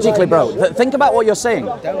it's logically, bro. Think about what you're saying.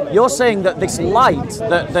 You're saying that this light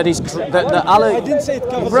that is that Allah. I didn't say it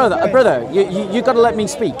covers. Brother, you got to let me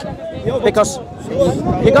speak, because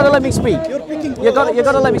you got to let me speak. You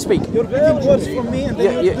got to let me speak. You're picking words from me, and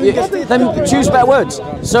then then choose better words.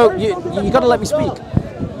 So you got to let me speak.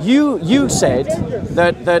 You said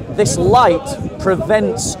that this light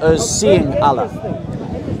prevents us seeing Allah.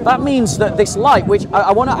 That means that this light, which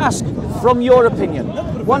I want to ask from your opinion,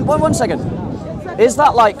 one second, is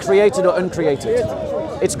that light created or uncreated?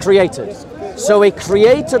 It's created. So a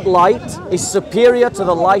created light is superior to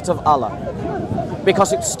the light of Allah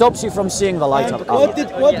because it stops you from seeing the light of Allah.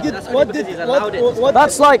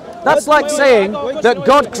 That's like saying that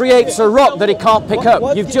God creates a rock that he can't pick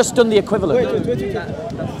up. You've just done the equivalent.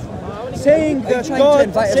 Saying that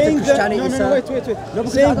God, saying that, wait.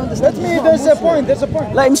 Saying, there's a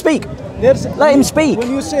point. Let him speak. Let him speak.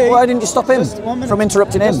 When you say, why didn't you stop him from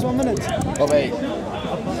interrupting him? Just 1 minute. Oh wait.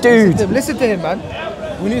 Dude. Listen to him, man.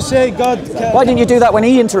 When you say God can... Why didn't you do that when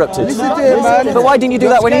he interrupted? Listen to him, man. But why didn't you do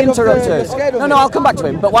that when he interrupted? scared of No, I'll come back to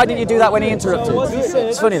him. But why didn't you do that when he interrupted?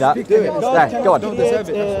 It's funny that. Yeah, go on.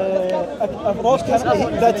 A rock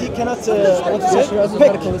that he cannot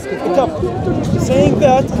pick up. Saying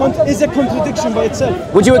that is a contradiction by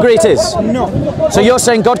itself. Would you agree it is? No. So you're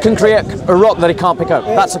saying God can create a rock that he can't pick up?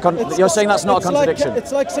 That's you're saying that's not a contradiction?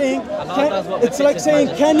 It's like saying,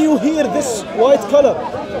 can you hear this white color?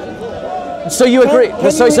 So you agree?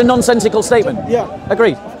 So it's a nonsensical statement? Yeah.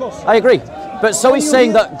 Agreed. Of course. I agree. But so he's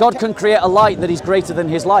saying that God can create a light that is greater than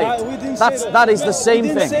his light. That is the same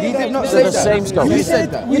thing. He did not say the that. same scope. You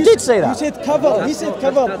said that. You did say that. You said cover. He said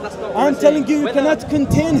cover. I'm telling you, you cannot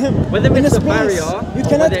contain him in a space. You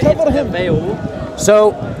cannot cover him.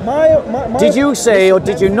 So, did you say or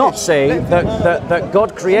did you not say that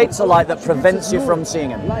God creates a light that prevents you from seeing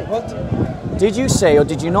him? What? Did you say or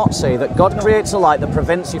did you not say that God creates a light that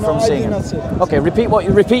prevents you from seeing him? I did not say that. Okay,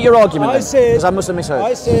 repeat your argument then, because I must have misheard.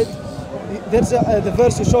 I said, there's the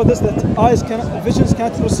verse you showed us that visions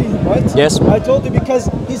can't foresee him, right? Yes. I told you because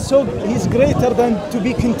he's greater than to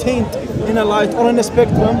be contained in a light or in a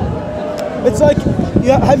spectrum. It's like,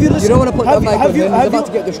 have you listened? You don't want to put that mic on him, he's about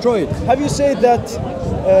to get destroyed. Have you said that,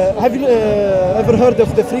 have you ever heard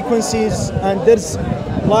of the frequencies and there's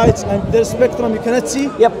lights and there's spectrum you cannot see?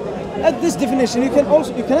 Yep. At this definition, you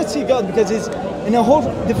cannot see God because he's in a whole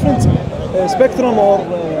different spectrum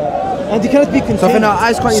and he cannot be contained. So then our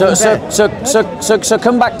eyes can't even So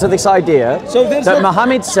come back to this idea that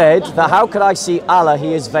Muhammad said that how could I see Allah?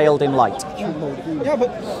 He is veiled in light. Yeah, but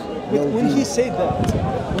when he said that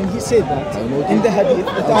in the hadith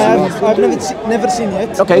that I've never seen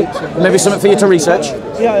yet. Okay, maybe something for you to research.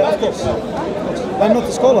 Yeah, of course. I'm not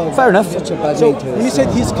a scholar. Fair enough. So when he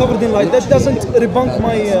said he's covered in light, that doesn't debunk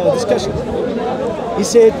my discussion. He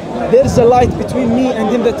said there's a light between me and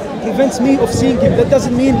him that prevents me of seeing him. That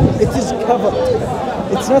doesn't mean it is covered.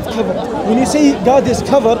 It's not covered. When you say God is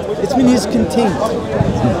covered, it means he's contained.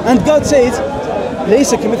 And God says,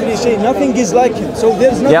 "Laysa kamithlihi shay." Nothing is like him. So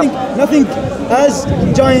there's nothing as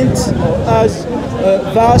giant, as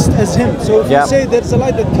vast as him. So if you say there's a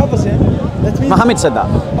light that covers him, that means Muhammad said that.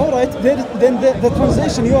 All right, then the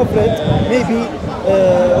translation you have read may be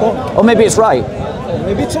wrong. Or maybe it's right.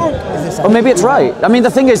 Maybe it's wrong. Or maybe it's right. I mean, the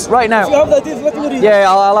thing is, right now. If you have that, let me read. Yeah,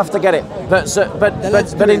 I'll have to get it. But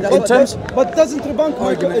in terms. But doesn't debunk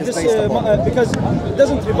because it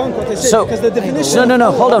doesn't debunk what I said because the definition.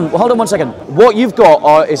 No. Hold on 1 second. What you've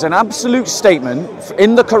got is an absolute statement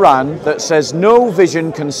in the Quran that says no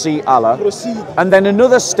vision can see Allah, and then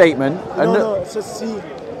another statement. No, it says see.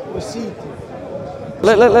 Proceed.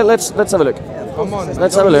 Let's have a look. Come on.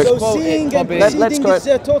 Let's have a look. So seeing and let's go.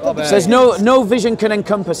 It says no vision can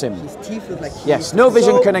encompass him. Yes, no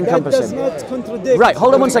vision can encompass him. That does not contradict. Right,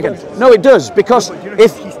 hold on 1 second. No, it does, because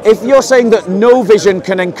if you're saying that no vision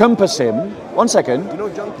can encompass him, 1 second,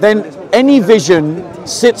 then any vision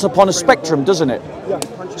sits upon a spectrum, doesn't it? Yeah.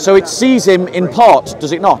 So it sees him in part,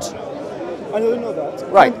 does it not? I don't know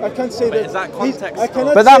that. Right. I can't say that. Is that context?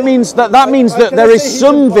 But that means that there is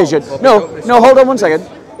some vision. No, hold on 1 second.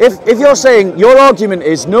 If you're saying your argument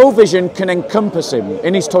is no vision can encompass him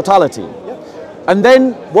in his totality, and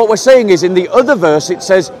then what we're saying is in the other verse it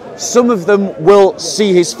says some of them will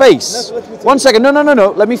see his face. 1 second,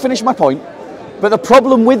 no, let me finish my point. But the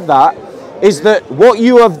problem with that is that what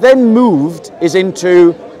you have then moved is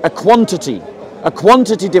into a quantity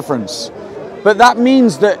difference. But that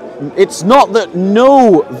means that it's not that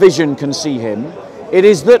no vision can see him, it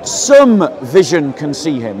is that some vision can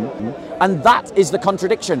see him. And that is the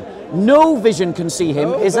contradiction. No vision can see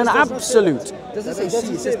him is an absolute. Doesn't say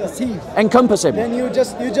see, it says perceive. Encompass him. Then you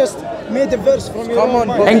just made a verse from your own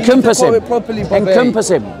mind. Encompass him.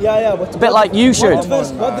 Encompass him. Yeah, but a bit like you should.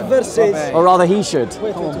 What the verse says. Or rather he should.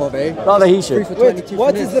 Wait, Come on, Bobby. Rather he should. Wait,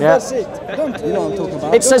 what is the verse say? You know what I'm talking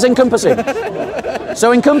about. It says encompass him.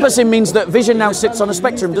 So encompass him means that vision now sits on a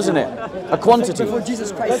spectrum, doesn't it? A quantity. Before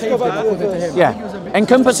Jesus Christ saved him, according to him. Yeah.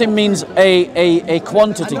 Encompass him means a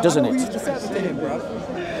quantity, doesn't it?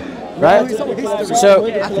 Right? So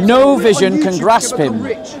no vision can grasp him.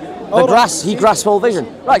 He grasps all vision.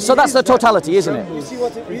 Right, so that's the totality, isn't it? You see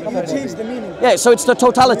what you changed the meaning. Yeah, so it's the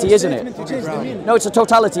totality, isn't it? You changed the meaning. No, it's a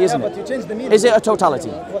totality, isn't But you it? changed the meaning. Is it a totality?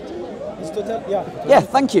 It's total, yeah. Yeah,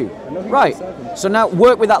 thank you. Right. So now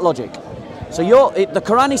work with that logic. So the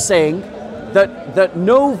Quran is saying that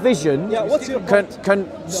no vision can.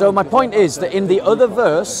 So my point is that in the other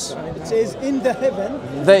verse, it says in the heaven.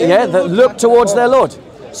 That look towards their Lord.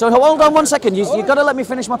 So hold on 1 second. You got to let me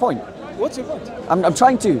finish my point. What's your point? I'm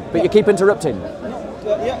trying to, but you keep interrupting.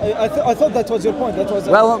 I thought that was your point. That was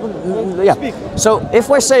yeah. Speak. So if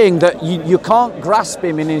we're saying that you can't grasp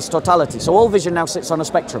him in his totality, so all vision now sits on a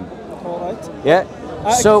spectrum. All right. Yeah.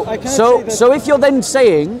 So if you're then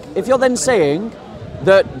saying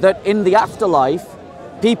that in the afterlife,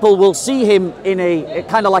 people will see him in a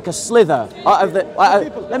kind of like a slither out of the.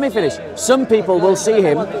 Let me finish. Some people will see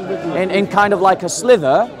him in kind of like a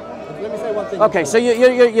slither. Let me say one thing. Okay, so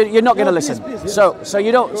you're not going to listen. Please. So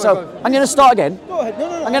you don't. So I'm going to start again. Go ahead.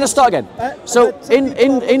 No. I'm going to start again. So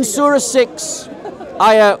in Surah 6,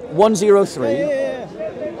 Ayah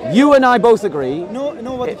 103, you and I both agree.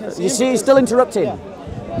 Nobody can see. You see, he's still interrupting. Yeah.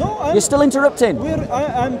 No, You're still interrupting.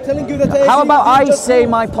 I'm telling you that. How about I say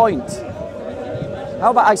my point?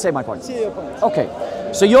 How about I say my point? See your point.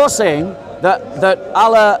 Okay, so you're saying that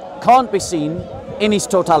Allah can't be seen in his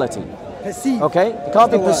totality. Perceived. Okay, it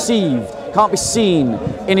can't be perceived, can't be seen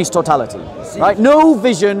in his totality. Right? No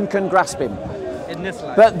vision can grasp him. In this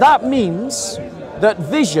life. But that means that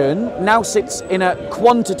vision now sits in a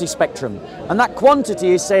quantity spectrum, and that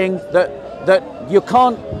quantity is saying that you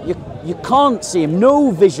can't see him. No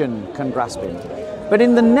vision can grasp him. But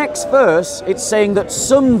in the next verse, it's saying that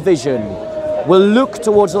some vision will look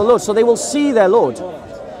towards the Lord, so they will see their Lord.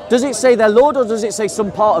 Does it say their Lord, or does it say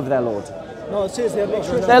some part of their Lord? No, it says their Lord.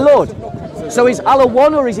 Their Lord. So is Allah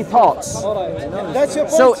one, or is he parts? All right. That's your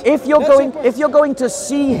point. So if you're going to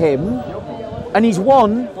see him, and he's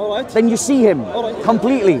one, right. then you see him Right.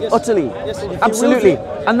 completely, Yes. utterly, Yes. absolutely,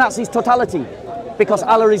 and that's his totality, because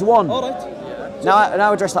Allah is one. All right.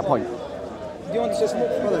 Now address that point. Do you want to say something?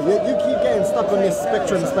 You keep getting stuck on this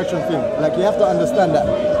spectrum thing. Like, you have to understand that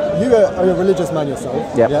you are a religious man yourself.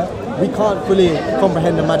 Yep. Yeah. We can't fully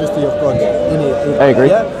comprehend the majesty of God in it. I agree.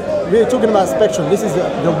 Yeah. We're talking about spectrum. This is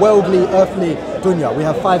the worldly, earthly dunya. We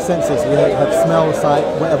have 5 senses. We have smell, sight,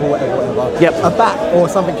 whatever. Yep. A bat or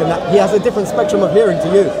something he has a different spectrum of hearing to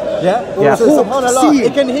you. Yeah. Yeah. So subhanallah,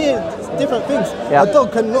 it can hear different things. Yeah. A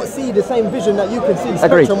dog cannot see the same vision that you can see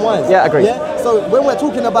Agreed. spectrum-wise. Yeah, agreed. Yeah. So when we're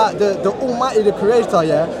talking about the Almighty, the Creator,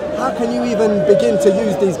 yeah, how can you even begin to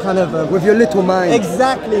use these kind of With your little mind.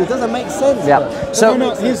 Exactly, it doesn't make sense. Yeah. So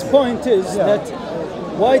his point is that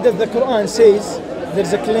why does the Quran says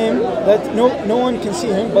there's a claim that no one can see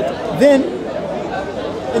him, but then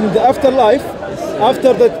in the afterlife,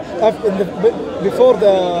 before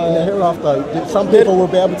the In the hereafter, some people will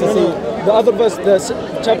be able to see. The other verse,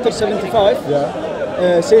 chapter 75,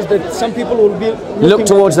 says that some people will be look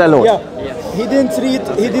towards their Lord. Yeah, he didn't read.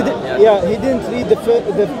 He didn't read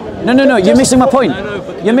the. No. You're missing my point.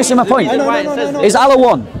 You're missing my point. No. Is Allah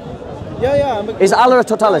one? Yeah. Is Allah a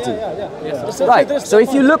totality? Yeah. Right. So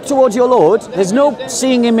if you look towards your Lord, there's no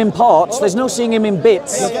seeing him in parts. There's no seeing him in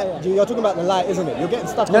bits. You're talking about the light, isn't it? You're getting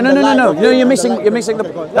stuck. No. on the light of You're the missing. light. You're missing the.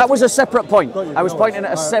 Okay, go on. That was a separate point. I was pointing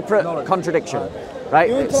at a separate contradiction. Right.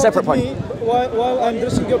 You Separate interrupted point. me while I'm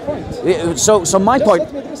addressing your point. So my Just point.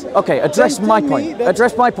 let me address it. Okay. Address Then my tell me point. that-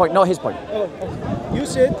 Address my point, not his point. Okay. You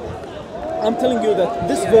said, I'm telling you that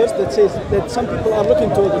this verse that says that some people are looking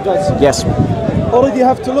toward the gods. Yes. Already you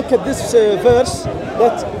have to look at this verse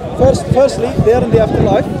that firstly they are in the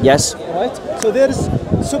afterlife. Yes. Right. So there is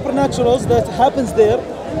supernaturals that happens there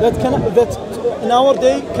that in our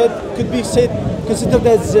day could be considered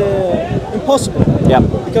as impossible. Yeah.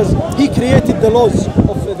 Because he created the laws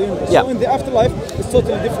of the universe. Yeah. So in the afterlife, it's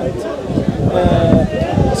totally different.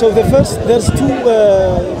 So there's two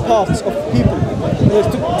parts of people. There's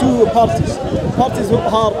two parties. Parties who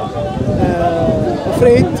are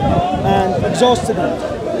afraid and exhausted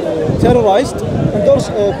and terrorized, and those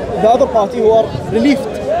the other party who are relieved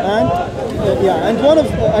and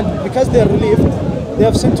because they are relieved, they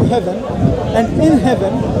have sent to heaven, and in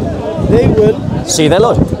heaven they will See their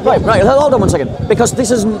Lord. Right. Hold on 1 second. Because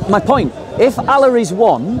this is my point. If Allah is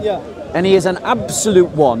one, and He is an absolute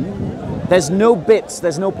one, there's no bits,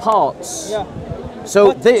 there's no parts. Yeah.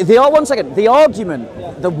 So they are 1 second. The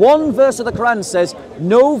argument, the one verse of the Quran says,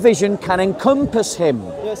 no vision can encompass Him.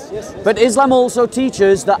 Yes. But Islam also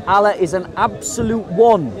teaches that Allah is an absolute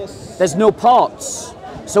one. Yes. There's no parts.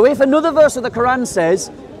 So if another verse of the Quran says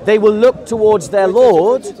they will look towards their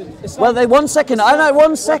Lord, well, 1 second.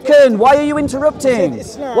 One second. Why are you interrupting?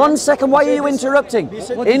 1 second. Why are you interrupting?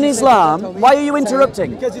 In Islam, why are you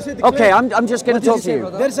interrupting? Okay, I'm just going to talk to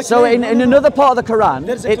you. So in another part of the Quran,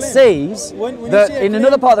 it says that in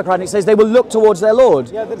another part of the Quran, it says they will look towards their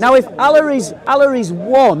Lord. Now, if Allah is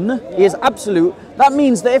one, He is absolute. That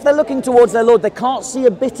means that if they're looking towards their Lord, they can't see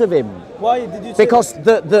a bit of Him. Why did you say Because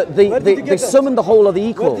the sum and the whole are the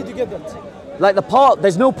equal. Where did you get that? Like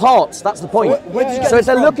there's no parts, that's the point. Where did you get So if this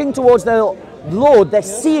they're from? looking towards their Lord, they're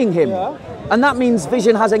seeing Him. And that means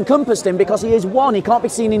vision has encompassed him because he is one. He can't be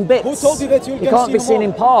seen in bits. Who told you that you can't be seen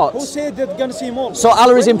in parts? Who said that you're going to see more? So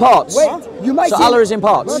Allah is in parts. Wait, you might so say, Allah is in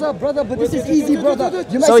parts. Brother, but this is easy, brother.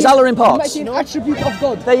 So is Allah in parts? You might see an attribute of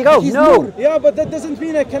God. There you go. No. Yeah, but that doesn't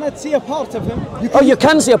mean I cannot see a part of him. You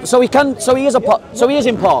can see. So he can. So he is a part. So he is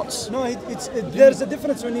in parts. No, there's a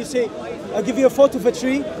difference when you say, I give you a photo of a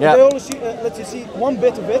tree. Yeah. They only see, let you see one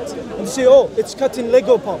bit of it, and you say, oh, it's cut in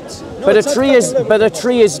Lego parts. No, but a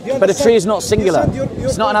tree is not singular.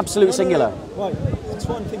 It's not an absolute singular. Why? It's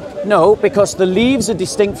one thing. No, because the leaves are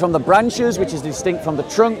distinct from the branches, which is distinct from the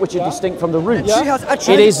trunk, which is distinct from the roots. Yeah.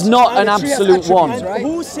 It is not an absolute one. Right?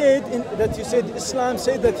 Who said that you said Islam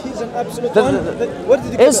said that he's an absolute one? What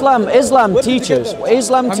did you Islam teaches.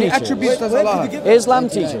 Islam teaches. Attributes does Allah have? Islam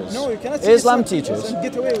teaches. No, you cannot say Islam teaches.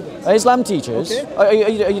 Get away with it. Islam teaches.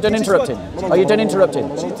 Okay. Are you done interrupting? Are you done interrupting?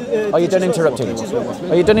 Are you done interrupting?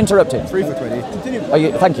 Are you done interrupting? 3 for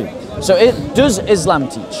 20. Thank you. So does Islam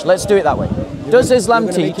teach? Let's do it that way. Does Islam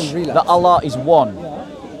teach that Allah is one?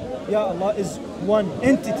 Yeah, Allah is one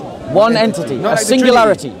entity. One entity, a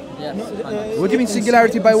singularity. What do you mean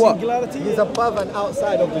singularity by what? Singularity He's above and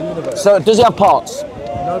outside of the universe. So does he have parts?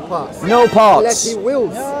 No parts. No Unless parts. he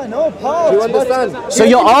wills. Yeah, no parts. Do you understand? So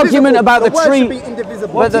your argument about the word tree, should be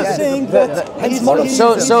indivisible. but the, saying that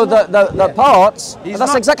the parts. That's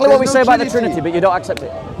not- exactly what we there's say no about the Trinity. Trinity, but you don't accept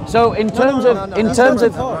it. So in terms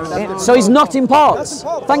That's so he's not in parts.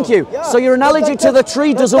 Thank you. Yeah. So your analogy to the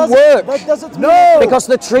tree doesn't That work. doesn't No, because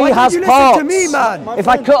the tree Why has did you listen parts. to me, man? If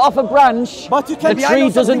I cut off a branch, But you the can tree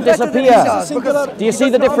doesn't disappear. Do you see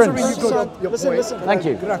the difference? Listen. Thank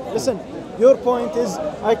you. Listen, your point is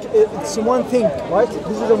it's one thing, right?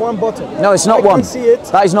 This is a one bottle. No, it's not I can one. see it.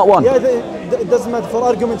 That is not one. Yeah, it doesn't matter. For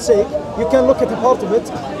argument's sake, you can look at a part of it,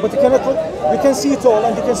 but you cannot. You can see it all,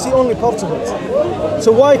 and you can see only parts of it.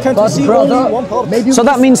 So why can't you see only one part? So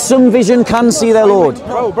that means some vision can see their Lord.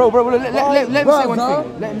 Bro, let me say one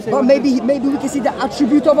thing. Let me say But one maybe we can see the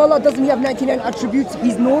attribute of Allah. Doesn't he have 99 attributes?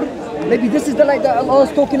 He's Nur. Maybe this is the light that Allah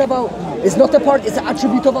is talking about. It's not a part, it's an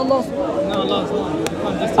attribute of Allah.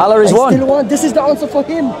 Allah is Still one. one. This is the answer for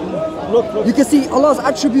him. Look. You can see Allah's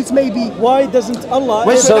attributes maybe. Why doesn't Allah?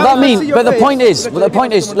 So now that let's means, see your but the face. point is,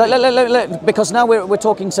 Let's because now we're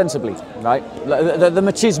talking sensibly, right? The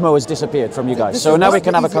machismo has disappeared from you guys, so now we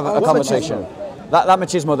can have a conversation. That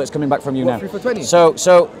machismo that's coming back from you now. 3 for 20?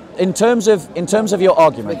 So in terms of your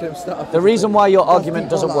argument, the reason why your argument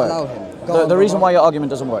doesn't work, the reason why your argument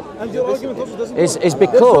doesn't work, And your argument also doesn't is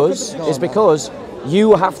work. because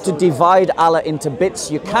you have to divide Allah into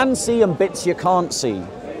bits you can see and bits you can't see.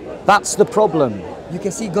 That's the problem. You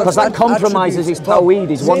can see God's Because that compromises his Tawhid,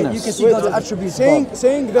 his oneness. You can see God's attributes. Saying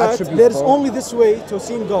that Attributes, there's Bob. only this way to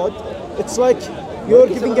see God, it's like you're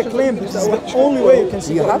giving a claim. This is the only way you can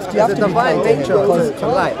see God. You have The to be divine nature to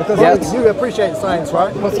light. Because you appreciate science,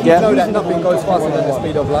 right? You know that nothing goes faster than the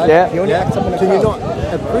speed of light. Yeah. Can you not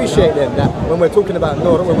appreciate then that when we're talking about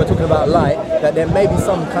nur, when we're talking about light, that there may be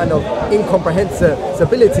some kind of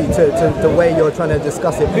incomprehensibility to the way you're trying to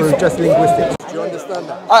discuss it through just linguistics? Do you understand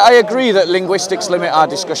that? I agree that linguistics limit our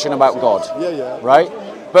discussion about God. Yeah. Right?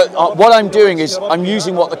 But what I'm doing is I'm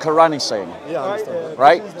using what the Quran is saying. Yeah, I understand.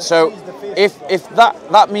 Right? So if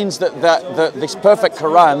that means that this perfect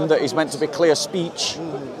Quran that is meant to be clear speech,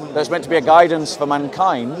 that's meant to be a guidance for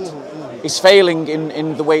mankind, is failing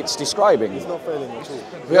in the way it's describing. It's not failing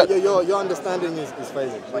at all. Your understanding is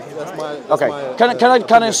failing. That's my. Okay.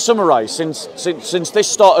 Can I summarise? Since this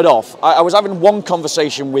started off, I was having one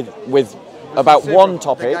conversation with about one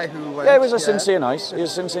topic. Yeah, he was a sincere nice. He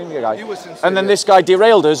was a sincere guy. And then this guy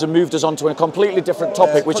derailed us and moved us on to a completely different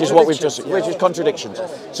topic, which is what we've just, which is contradictions.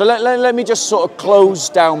 So let me just sort of close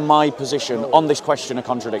down my position on this question of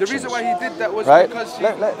contradictions. The reason why he did that was Right? because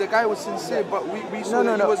the guy was sincere, but we saw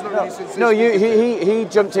that he was not really sincere. No, he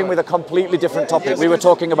jumped in with a completely different topic. We were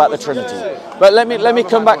talking about the Trinity. But let me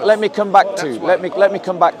come back to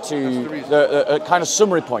the kind of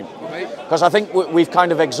summary point, because I think we've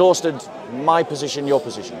kind of exhausted my position, your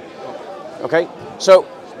position. Okay? So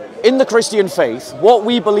in the Christian faith, what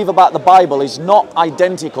we believe about the Bible is not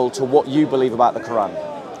identical to what you believe about the Quran.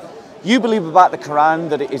 You believe about the Quran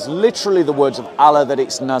that it is literally the words of Allah, that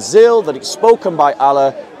it's nazil, that it's spoken by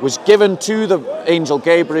Allah, was given to the angel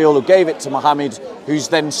Gabriel, who gave it to Muhammad, whose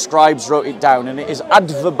then scribes wrote it down, and it is ad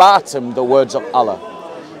verbatim the words of Allah.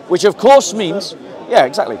 Which of course means, yeah,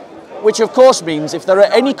 exactly. Which of course means if there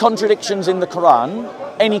are any contradictions in the Quran,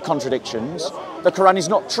 any contradictions, the Quran is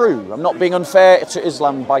not true. I'm not being unfair to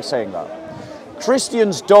Islam by saying that.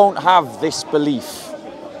 Christians don't have this belief.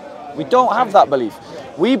 We don't have that belief.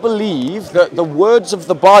 We believe that the words of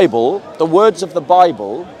the Bible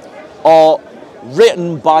are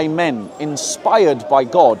written by men, inspired by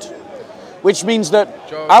God, which means that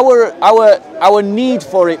our need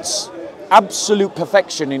for its absolute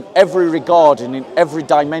perfection in every regard and in every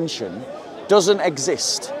dimension doesn't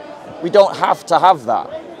exist. We don't have to have that.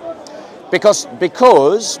 Because,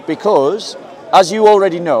 as you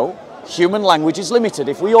already know, human language is limited.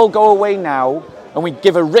 If we all go away now and we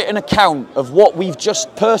give a written account of what we've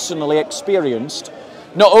just personally experienced,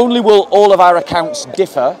 not only will all of our accounts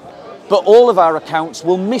differ, but all of our accounts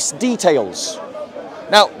will miss details.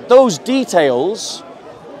 Now, those details,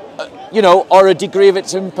 are a degree of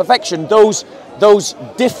its imperfection. Those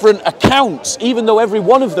different accounts, even though every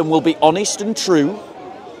one of them will be honest and true,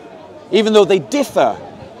 even though they differ,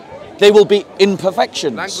 they will be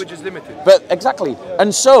imperfections. Language is limited. But exactly.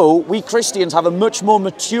 And so we Christians have a much more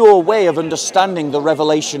mature way of understanding the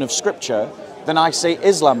revelation of Scripture than I say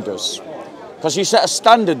Islam does. Because you set a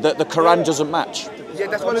standard that the Quran doesn't match. Yeah,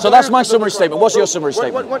 that's my summary statement. What's your summary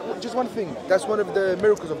statement? Just one thing. That's one of the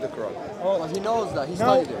miracles of the Quran. Oh, he knows that. He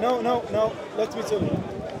studied it. No. Let me tell you.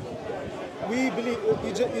 We believe,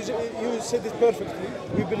 you said it perfectly.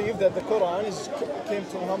 We believe that the Quran came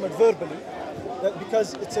to Muhammad verbally, that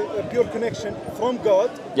because it's a pure connection from God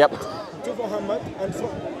to Muhammad,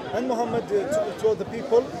 and Muhammad to other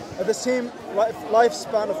people at the same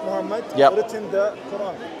lifespan of Muhammad, written the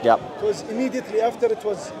Quran. It was immediately after it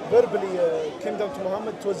was verbally came down to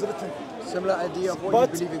Muhammad, it was written. Similar idea of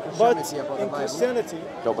what you believe in Christianity about the Bible. Christianity,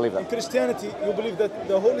 don't believe that. In Christianity, you believe that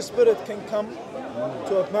the Holy Spirit can come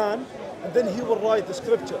to a man and then he will write the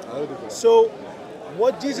scripture. So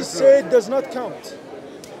what Jesus said does not count.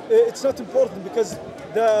 It's not important because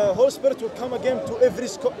the Holy Spirit will come again to every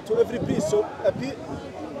priest. So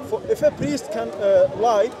if a priest can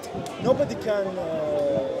lie, nobody can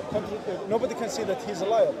say that he's a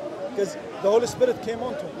liar because the Holy Spirit came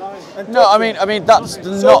onto him. No, I mean that's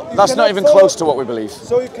not even close to what we believe.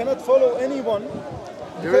 So you cannot follow anyone.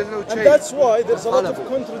 There is no change. And that's why there's a lot of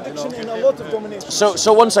contradiction in a lot of dominations.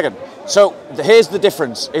 So 1 second. So here's the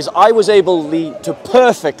difference, is I was able to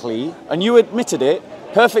perfectly, and you admitted it,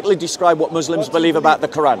 perfectly describe what Muslims believe about the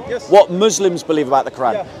Quran. Yes. What Muslims believe about the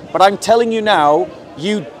Quran. But I'm telling you now,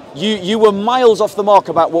 you were miles off the mark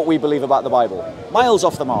about what we believe about the Bible. Miles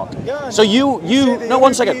off the mark. So no,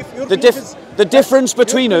 1 second. The difference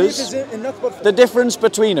between us,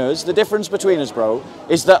 bro,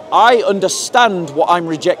 is that I understand what I'm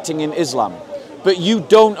rejecting in Islam, but you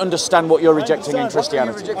don't understand what you're rejecting in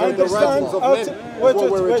Christianity. I understand what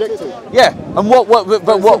we're rejecting. Yeah, and what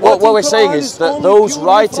we're saying is that those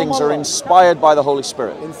writings are inspired by the Holy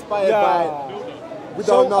Spirit. Inspired by. We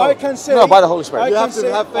so don't know. I can say, no, by the Holy Spirit. You have to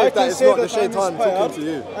have faith that it's not the shaitan talking to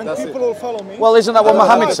you. And people will follow me. Well, isn't that what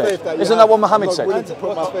Muhammad said? Isn't that what Muhammad said?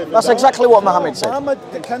 That's exactly what Muhammad said. Muhammad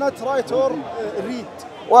cannot write or read.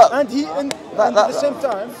 Well, and at the same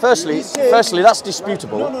time, firstly, that's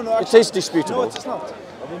disputable. No, it is disputable. No, it's not.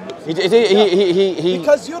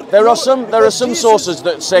 There are some sources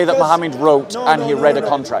that say that Muhammad wrote and he read a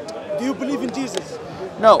contract. Do you believe in Jesus?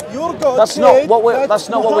 No, that's not what we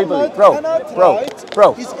believe, bro.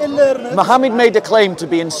 He's illiterate. Muhammad made a claim to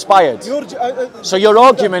be inspired. So your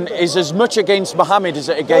argument is as much against Muhammad as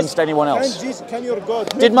against anyone else.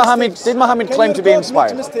 Did Muhammad claim to be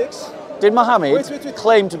inspired? Did Muhammad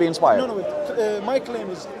claim to be inspired? No. My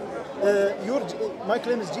claim is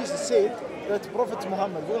Jesus said that Prophet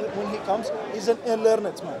Muhammad, when he comes, is an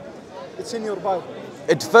illiterate man. It's in your Bible.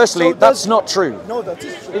 Firstly, that's not true. No, that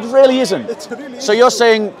is true. It really isn't. It really so you're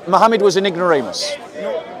saying Muhammad was an ignoramus?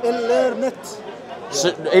 No, illiterate. So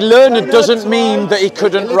illiterate doesn't mean that he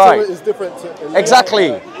couldn't write. Is different to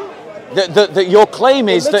exactly. Your claim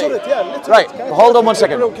is that right. Hold on 1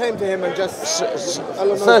 second. People came to him and just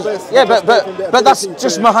but that's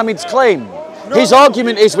just Muhammad's claim. His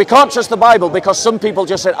argument is we can't trust the Bible because some people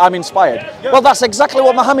just said, I'm inspired. Well, that's exactly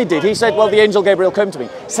what Muhammad did. He said, well, the angel Gabriel came to me.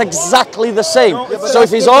 It's exactly the same. So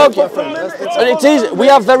if his argument... And it is, we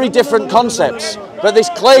have very different concepts. But this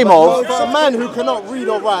claim of... For a man who cannot read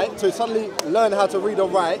or write, to suddenly learn how to read or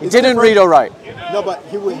write... He didn't read or write. No, but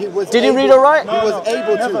he was Did he read or write? He was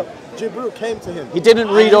able to. Jibril came to him. He didn't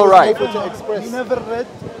read or write. He never read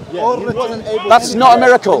or wasn't able. That's not a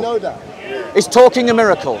miracle. We know that. Is talking a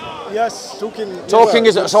miracle? Yes. Talking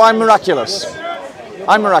is... So I'm miraculous.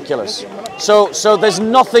 I'm miraculous. So there's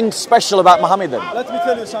nothing special about Muhammad then. Let me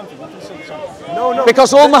tell you something.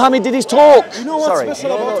 Because all Muhammad did is talk. You know what's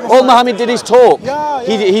special about Muhammad? All Muhammad did is talk. Yeah,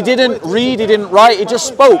 He didn't read, he didn't write, he just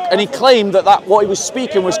spoke, and he claimed that what he was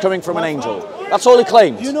speaking was coming from an angel. That's all he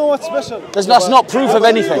claimed. You know what's special? That's not proof of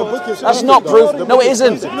anything. That's not proof. No, it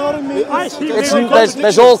isn't.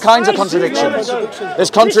 There's all kinds of contradictions.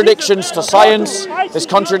 There's contradictions to science. There's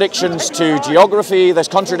contradictions to geography. There's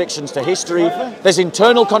contradictions to history. There's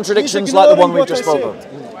internal contradictions like the one we've just spoken of.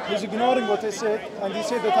 He's ignoring what I said, and he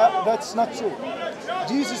said that that's not true.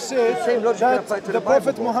 Jesus said that the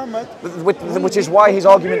Prophet Muhammad, which is why his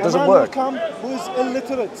argument doesn't work. Who is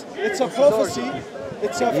illiterate. It's a prophecy.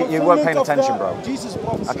 It's a you weren't paying attention, bro. Jesus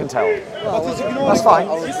prophecy. I can tell. But he's ignoring. That's fine.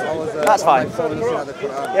 That's fine.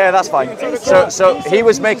 Yeah, that's fine. So he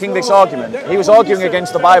was making this argument. He was arguing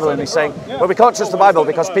against the Bible, and he's saying, well, we can't trust the Bible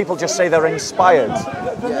because people just say they're inspired.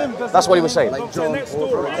 That's what he was saying.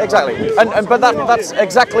 Exactly. But that's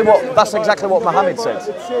exactly what Muhammad said.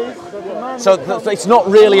 So it's not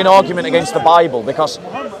really an argument against the Bible because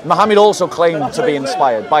Muhammad also claimed to be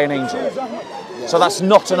inspired by an angel. So that's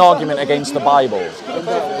not an argument against the Bible.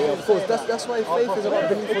 Of course, that's why faith is about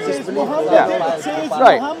belief or disbelief. Yeah,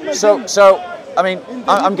 right. So I mean,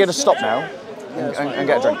 I'm going to stop now and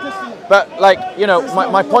get a drink. But like, you know,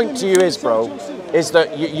 my point to you is, bro, is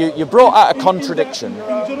that you brought out a contradiction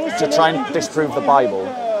to try and disprove the Bible,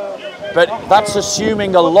 but that's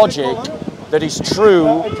assuming a logic that is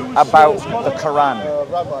true about the Quran.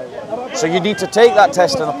 So you need to take that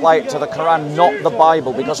test and apply it to the Quran, not the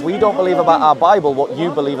Bible, because we don't believe about our Bible what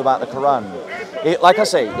you believe about the Quran. Like I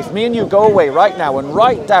say, if me and you go away right now and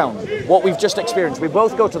write down what we've just experienced, we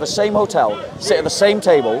both go to the same hotel, sit at the same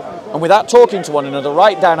table, and without talking to one another,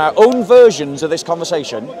 write down our own versions of this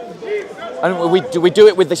conversation, and we do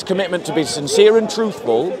it with this commitment to be sincere and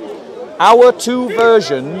truthful, our two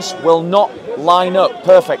versions will not line up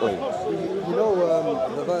perfectly. You know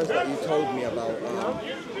the verse that you told me about,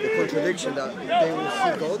 the contradiction that they will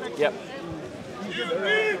see God? Yep.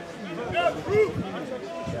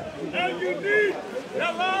 And you need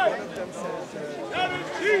the life. That is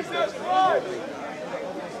Jesus Christ.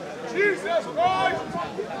 Jesus Christ,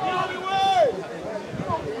 the only way.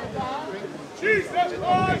 Jesus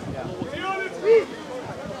Christ, the only truth.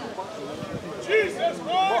 Jesus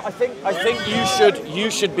Christ. I think you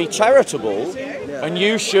should be charitable, and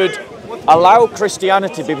you should allow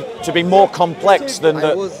Christianity to be more complex than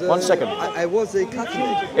the. One second. I was a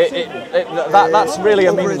Catholic. That's really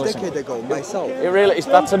a meaningless thing. Over a decade ago, myself. It really is.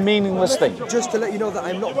 That's a meaningless thing. Just to let you know that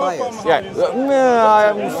I'm not biased.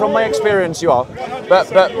 Yeah, from my experience, you are.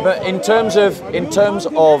 But in terms of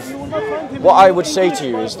what I would say to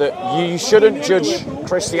you is that you shouldn't judge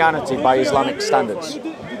Christianity by Islamic standards.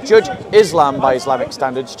 Judge Islam by Islamic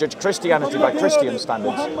standards, judge Christianity by Christian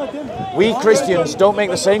standards. We Christians don't make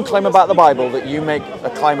the same claim about the Bible that you make a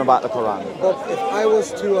claim about the Quran. But if I was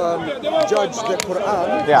to judge the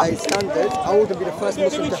Quran by standards, I wouldn't be the first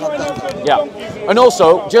Muslim to have done that. Yeah, and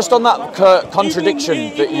also, just on that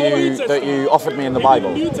contradiction that you offered me in the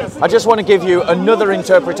Bible, I just want to give you another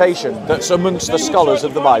interpretation that's amongst the scholars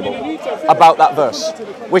of the Bible about that verse,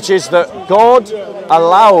 which is that God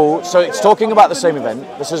so it's talking about the same event.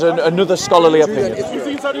 This is another scholarly opinion.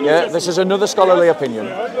 Yeah, this is another scholarly opinion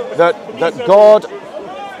that God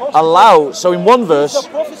allows. So in one verse,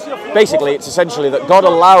 basically, it's essentially that God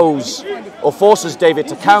allows or forces David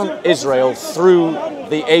to count Israel through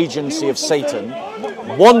the agency of Satan.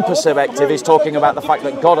 One perspective is talking about the fact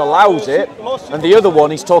that God allows it, and the other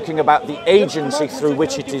one is talking about the agency through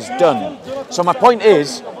which it is done. So my point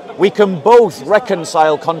is, we can both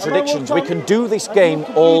reconcile contradictions. We can do this game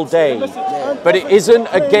all day, but it isn't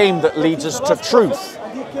a game that leads us to truth.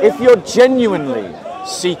 If you're genuinely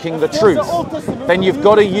seeking the truth, then you've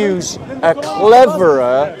got to use a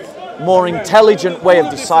cleverer, more intelligent way of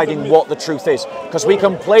deciding what the truth is, because we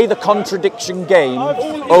can play the contradiction game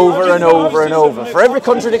over and over and over. For every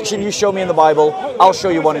contradiction you show me in the Bible, I'll show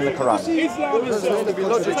you one in the Quran.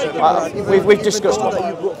 We've discussed one.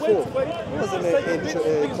 Wasn't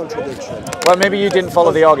a contradiction. Well, maybe you didn't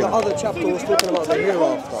follow the argument. The other chapter was talking about the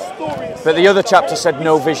hereafter. But the other chapter said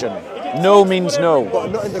no vision. No means no. But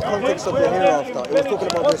not in the context of the hereafter. It was talking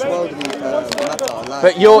about this worldly matter.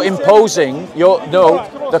 But you're imposing.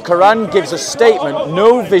 The Quran gives a statement.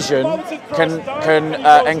 No vision can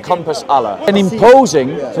encompass Allah. And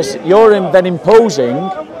imposing. You're then imposing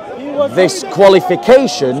this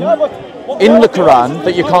qualification in the Quran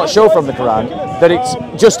that you can't show from the Quran, that it's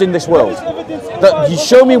just in this world. That you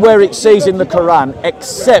show me where it says in the Quran,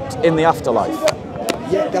 except in the afterlife.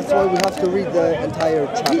 Yeah, that's why we have to read the entire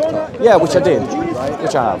chapter. Yeah, which I did, right?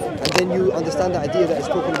 which I have. And then you understand the idea that it's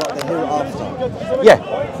talking about the hereafter. Yeah,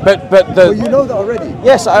 but Well, you know that already.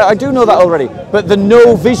 Yes, I do know that already. But the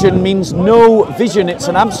no vision means no vision. It's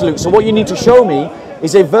an absolute. So what you need to show me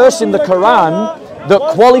is a verse in the Quran that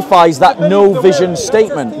qualifies that no vision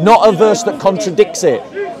statement, not a verse that contradicts it.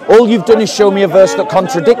 All you've done is show me a verse that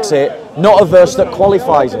contradicts it, not a verse that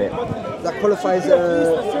qualifies it. That qualifies.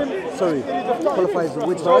 Qualifies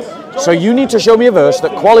which verse? So you need to show me a verse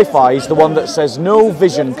that qualifies the one that says no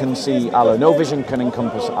vision can see Allah, no vision can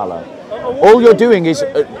encompass Allah. All you're doing is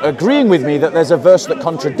agreeing with me that there's a verse that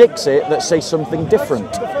contradicts it that says something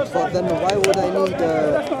different. But then why would I need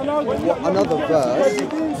another verse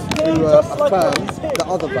to affirm the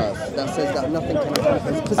other verse that says that nothing can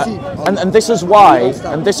perceive? And this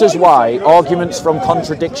is why arguments from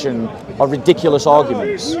contradiction are ridiculous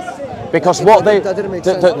arguments. Because what they... That didn't make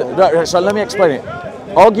sense. So let me explain it.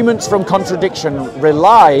 Arguments from contradiction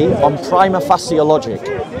rely on prima facie logic,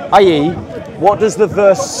 i.e., what does the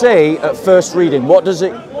verse say at first reading? What does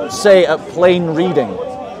it say at plain reading?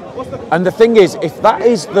 And the thing is, if that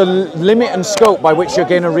is the limit and scope by which you're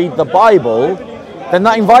going to read the Bible, then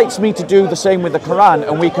that invites me to do the same with the Quran,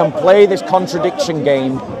 and we can play this contradiction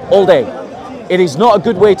game all day. It is not a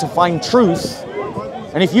good way to find truth.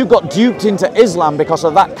 And if you got duped into Islam because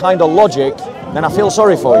of that kind of logic, then I feel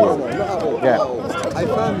sorry for you. Yeah. I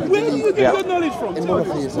firmly believe in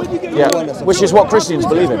monotheism. Yeah, which is what Christians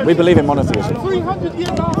believe in. We believe in monotheism. $300 years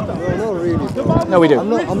after. No, really. No, we do. I'm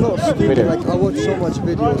not stupid. Like, I watch so much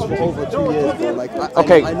videos for over 2 years, bro. Like,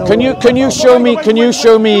 okay, I know can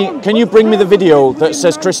you bring me the video that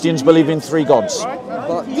says Christians believe in 3 gods?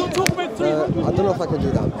 But I don't know if I can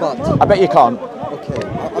do that. But I bet you can't. Okay,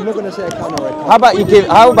 I'm not gonna say I can or I can't.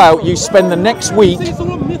 How about you spend the next week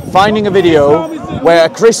finding a video where a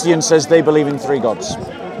Christian says they believe in 3 gods?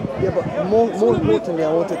 Yeah, but more importantly,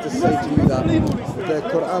 I wanted to say to you that the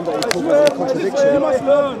Quran that you talk about the contradiction,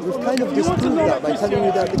 we've kind of disproved that by telling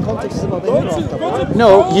you that the context is about the hereafter.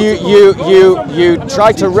 No, you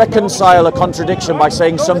try to reconcile a contradiction by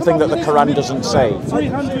saying something that the Quran doesn't say.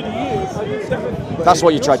 That's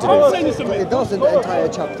what you try to do. It does in the entire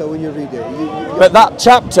chapter when you read it. But that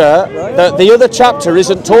chapter, the other chapter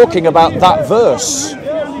isn't talking about that verse.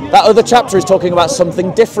 That other chapter is talking about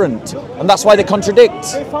something different, and that's why they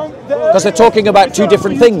contradict. Because they're talking about 2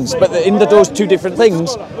 different things, but in those 2 different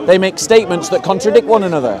things, they make statements that contradict one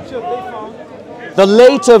another. The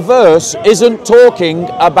later verse isn't talking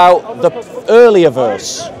about the earlier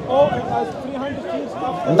verse.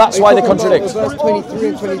 And that's why they contradict. Verse 23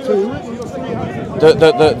 and 22.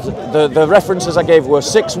 The references I gave were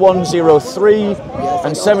 6103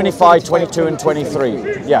 and 75, 22 and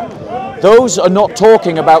 23. Yeah. Those are not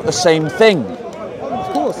talking about the same thing.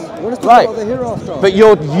 Of course. What is Right. about the hereafter? But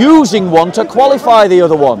you're using one to qualify the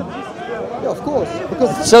other one. Yeah, of course.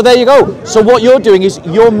 Because So there you go. So what you're doing is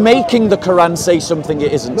you're making the Quran say something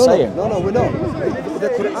it isn't saying. No, we're not. The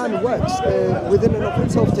Quran works within and of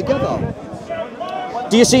itself together.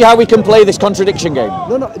 Do you see how we can play this contradiction game?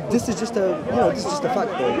 No, this is just a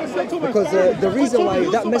fact, though. Because the reason why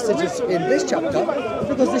that message is in this chapter is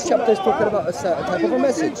because this chapter is talking about a certain type of a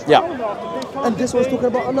message. Yeah. And this one's talking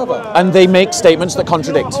about another. And they make statements that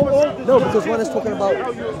contradict. No, because one is talking about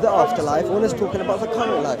the afterlife, one is talking about the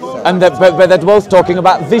current life. And but they're both talking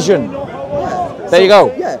about vision. Yeah. There you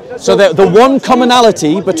go. Yeah. So the one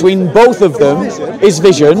commonality between both of them is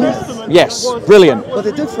vision. Yes, brilliant. But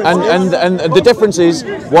the difference and the difference is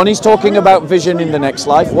one is talking about vision in the next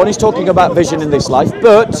life, one is talking about vision in this life.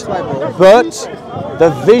 But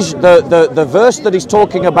the verse that is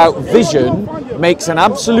talking about vision makes an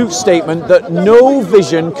absolute statement that no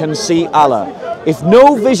vision can see Allah. If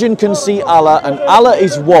no vision can see Allah and Allah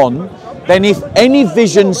is one, then if any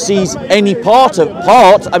vision sees any part,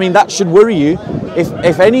 I mean that should worry you.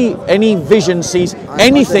 If any vision sees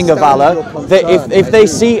anything of Allah, if they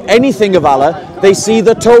see anything of Allah, they see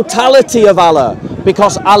the totality of Allah,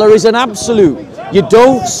 because Allah is an absolute. You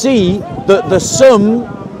don't see the sum,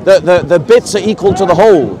 the bits are equal to the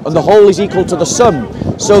whole, and the whole is equal to the sum.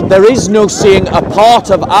 So there is no seeing a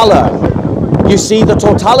part of Allah. You see the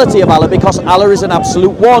totality of Allah because Allah is an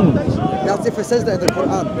absolute one. That's if it says that in the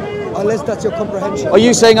Quran, unless that's your comprehension. Are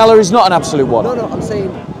you saying Allah is not an absolute one? No, I'm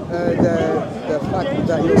saying the fact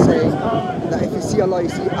that you're saying that if you see Allah, you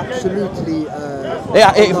see absolutely.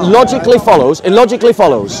 Yeah, it logically follows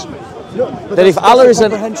That if Allah is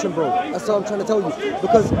an comprehension, bro. That's what I'm trying to tell you.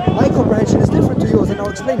 Because my comprehension is different to yours, and I'll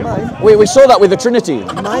explain mine. We saw that with the Trinity.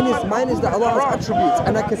 Mine is that Allah has attributes,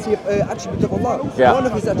 and I can see attributes of Allah. Yeah. One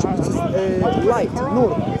of his attributes is light,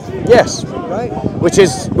 nur. Yes. Right. Which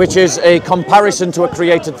is a comparison to a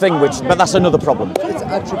created thing, but that's another problem. It's an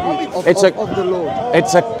attribute of the Lord.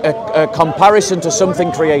 It's a comparison to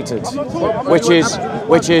something created, which is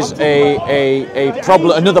a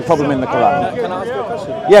problem, another problem in the Quran. Can I ask you a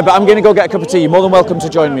question? Yeah, but I'm going to go get a cup of tea. You're more than welcome to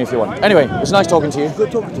join me if you want. Anyway, it's nice talking to you.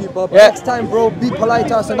 Good talking to you, Bob. Yeah. Next time, bro, be polite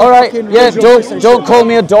to us. And all right. Yeah, don't call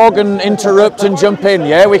me a dog and interrupt and jump in.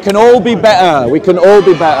 Yeah, we can all be better. We can all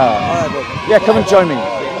be better. All right, bro. Yeah, come and join me.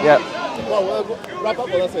 Yeah. Well, wrap up.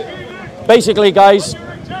 Well, that's it. Basically, guys,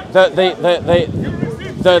 the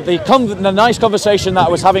nice conversation that I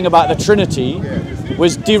was having about the Trinity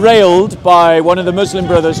was derailed by one of the Muslim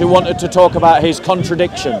brothers who wanted to talk about his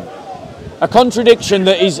contradiction. A contradiction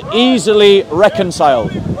that is easily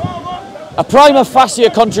reconciled. A prima facie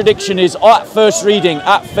contradiction is at first reading,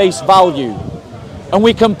 at face value. And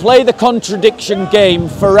we can play the contradiction game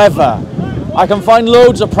forever. I can find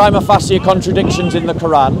loads of prima facie contradictions in the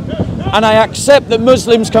Quran, and I accept that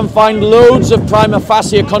Muslims can find loads of prima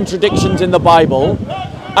facie contradictions in the Bible,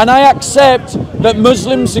 and I accept that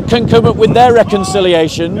Muslims can come up with their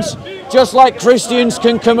reconciliations, just like Christians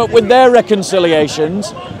can come up with their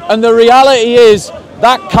reconciliations. And the reality is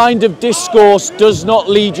that kind of discourse does not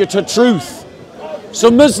lead you to truth. So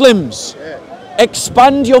Muslims,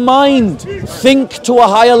 expand your mind, think to a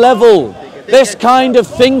higher level. This kind of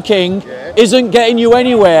thinking isn't getting you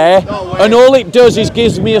anywhere, and all it does is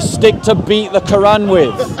gives me a stick to beat the Quran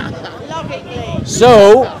with.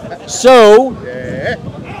 So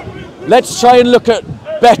let's try and look at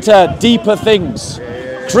better, deeper things.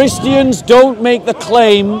 Christians don't make the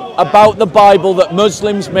claim about the Bible that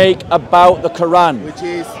Muslims make about the Quran.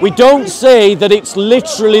 We don't say that it's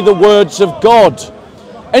literally the words of God.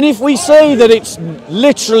 And if we say that it's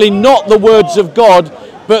literally not the words of God,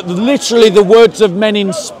 but literally the words of men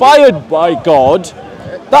inspired by God,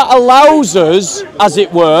 that allows us, as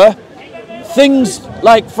it were, things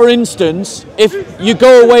like, for instance, if you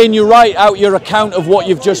go away and you write out your account of what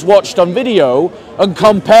you've just watched on video and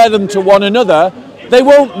compare them to one another, they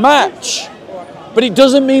won't match. But it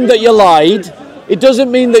doesn't mean that you lied. It doesn't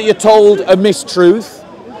mean that you told a mistruth.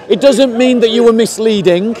 It doesn't mean that you were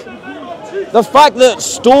misleading. The fact that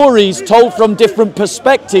stories told from different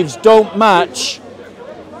perspectives don't match,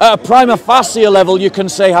 at a prima facie level you can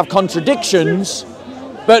say have contradictions,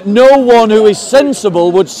 but no one who is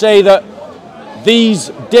sensible would say that these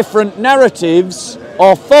different narratives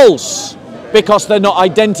are false because they're not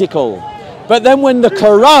identical. But then when the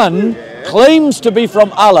Quran claims to be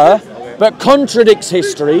from Allah, but contradicts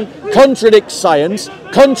history, contradicts science,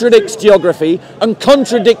 contradicts geography, and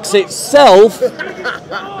contradicts itself,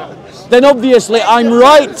 then obviously I'm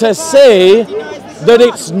right to say that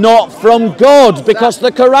it's not from God, because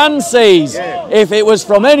the Quran says if it was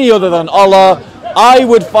from any other than Allah, I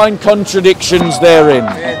would find contradictions therein.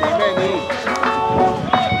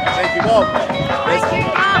 Thank you, Bob.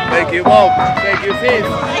 Thank you, Bob. Thank you, Sis.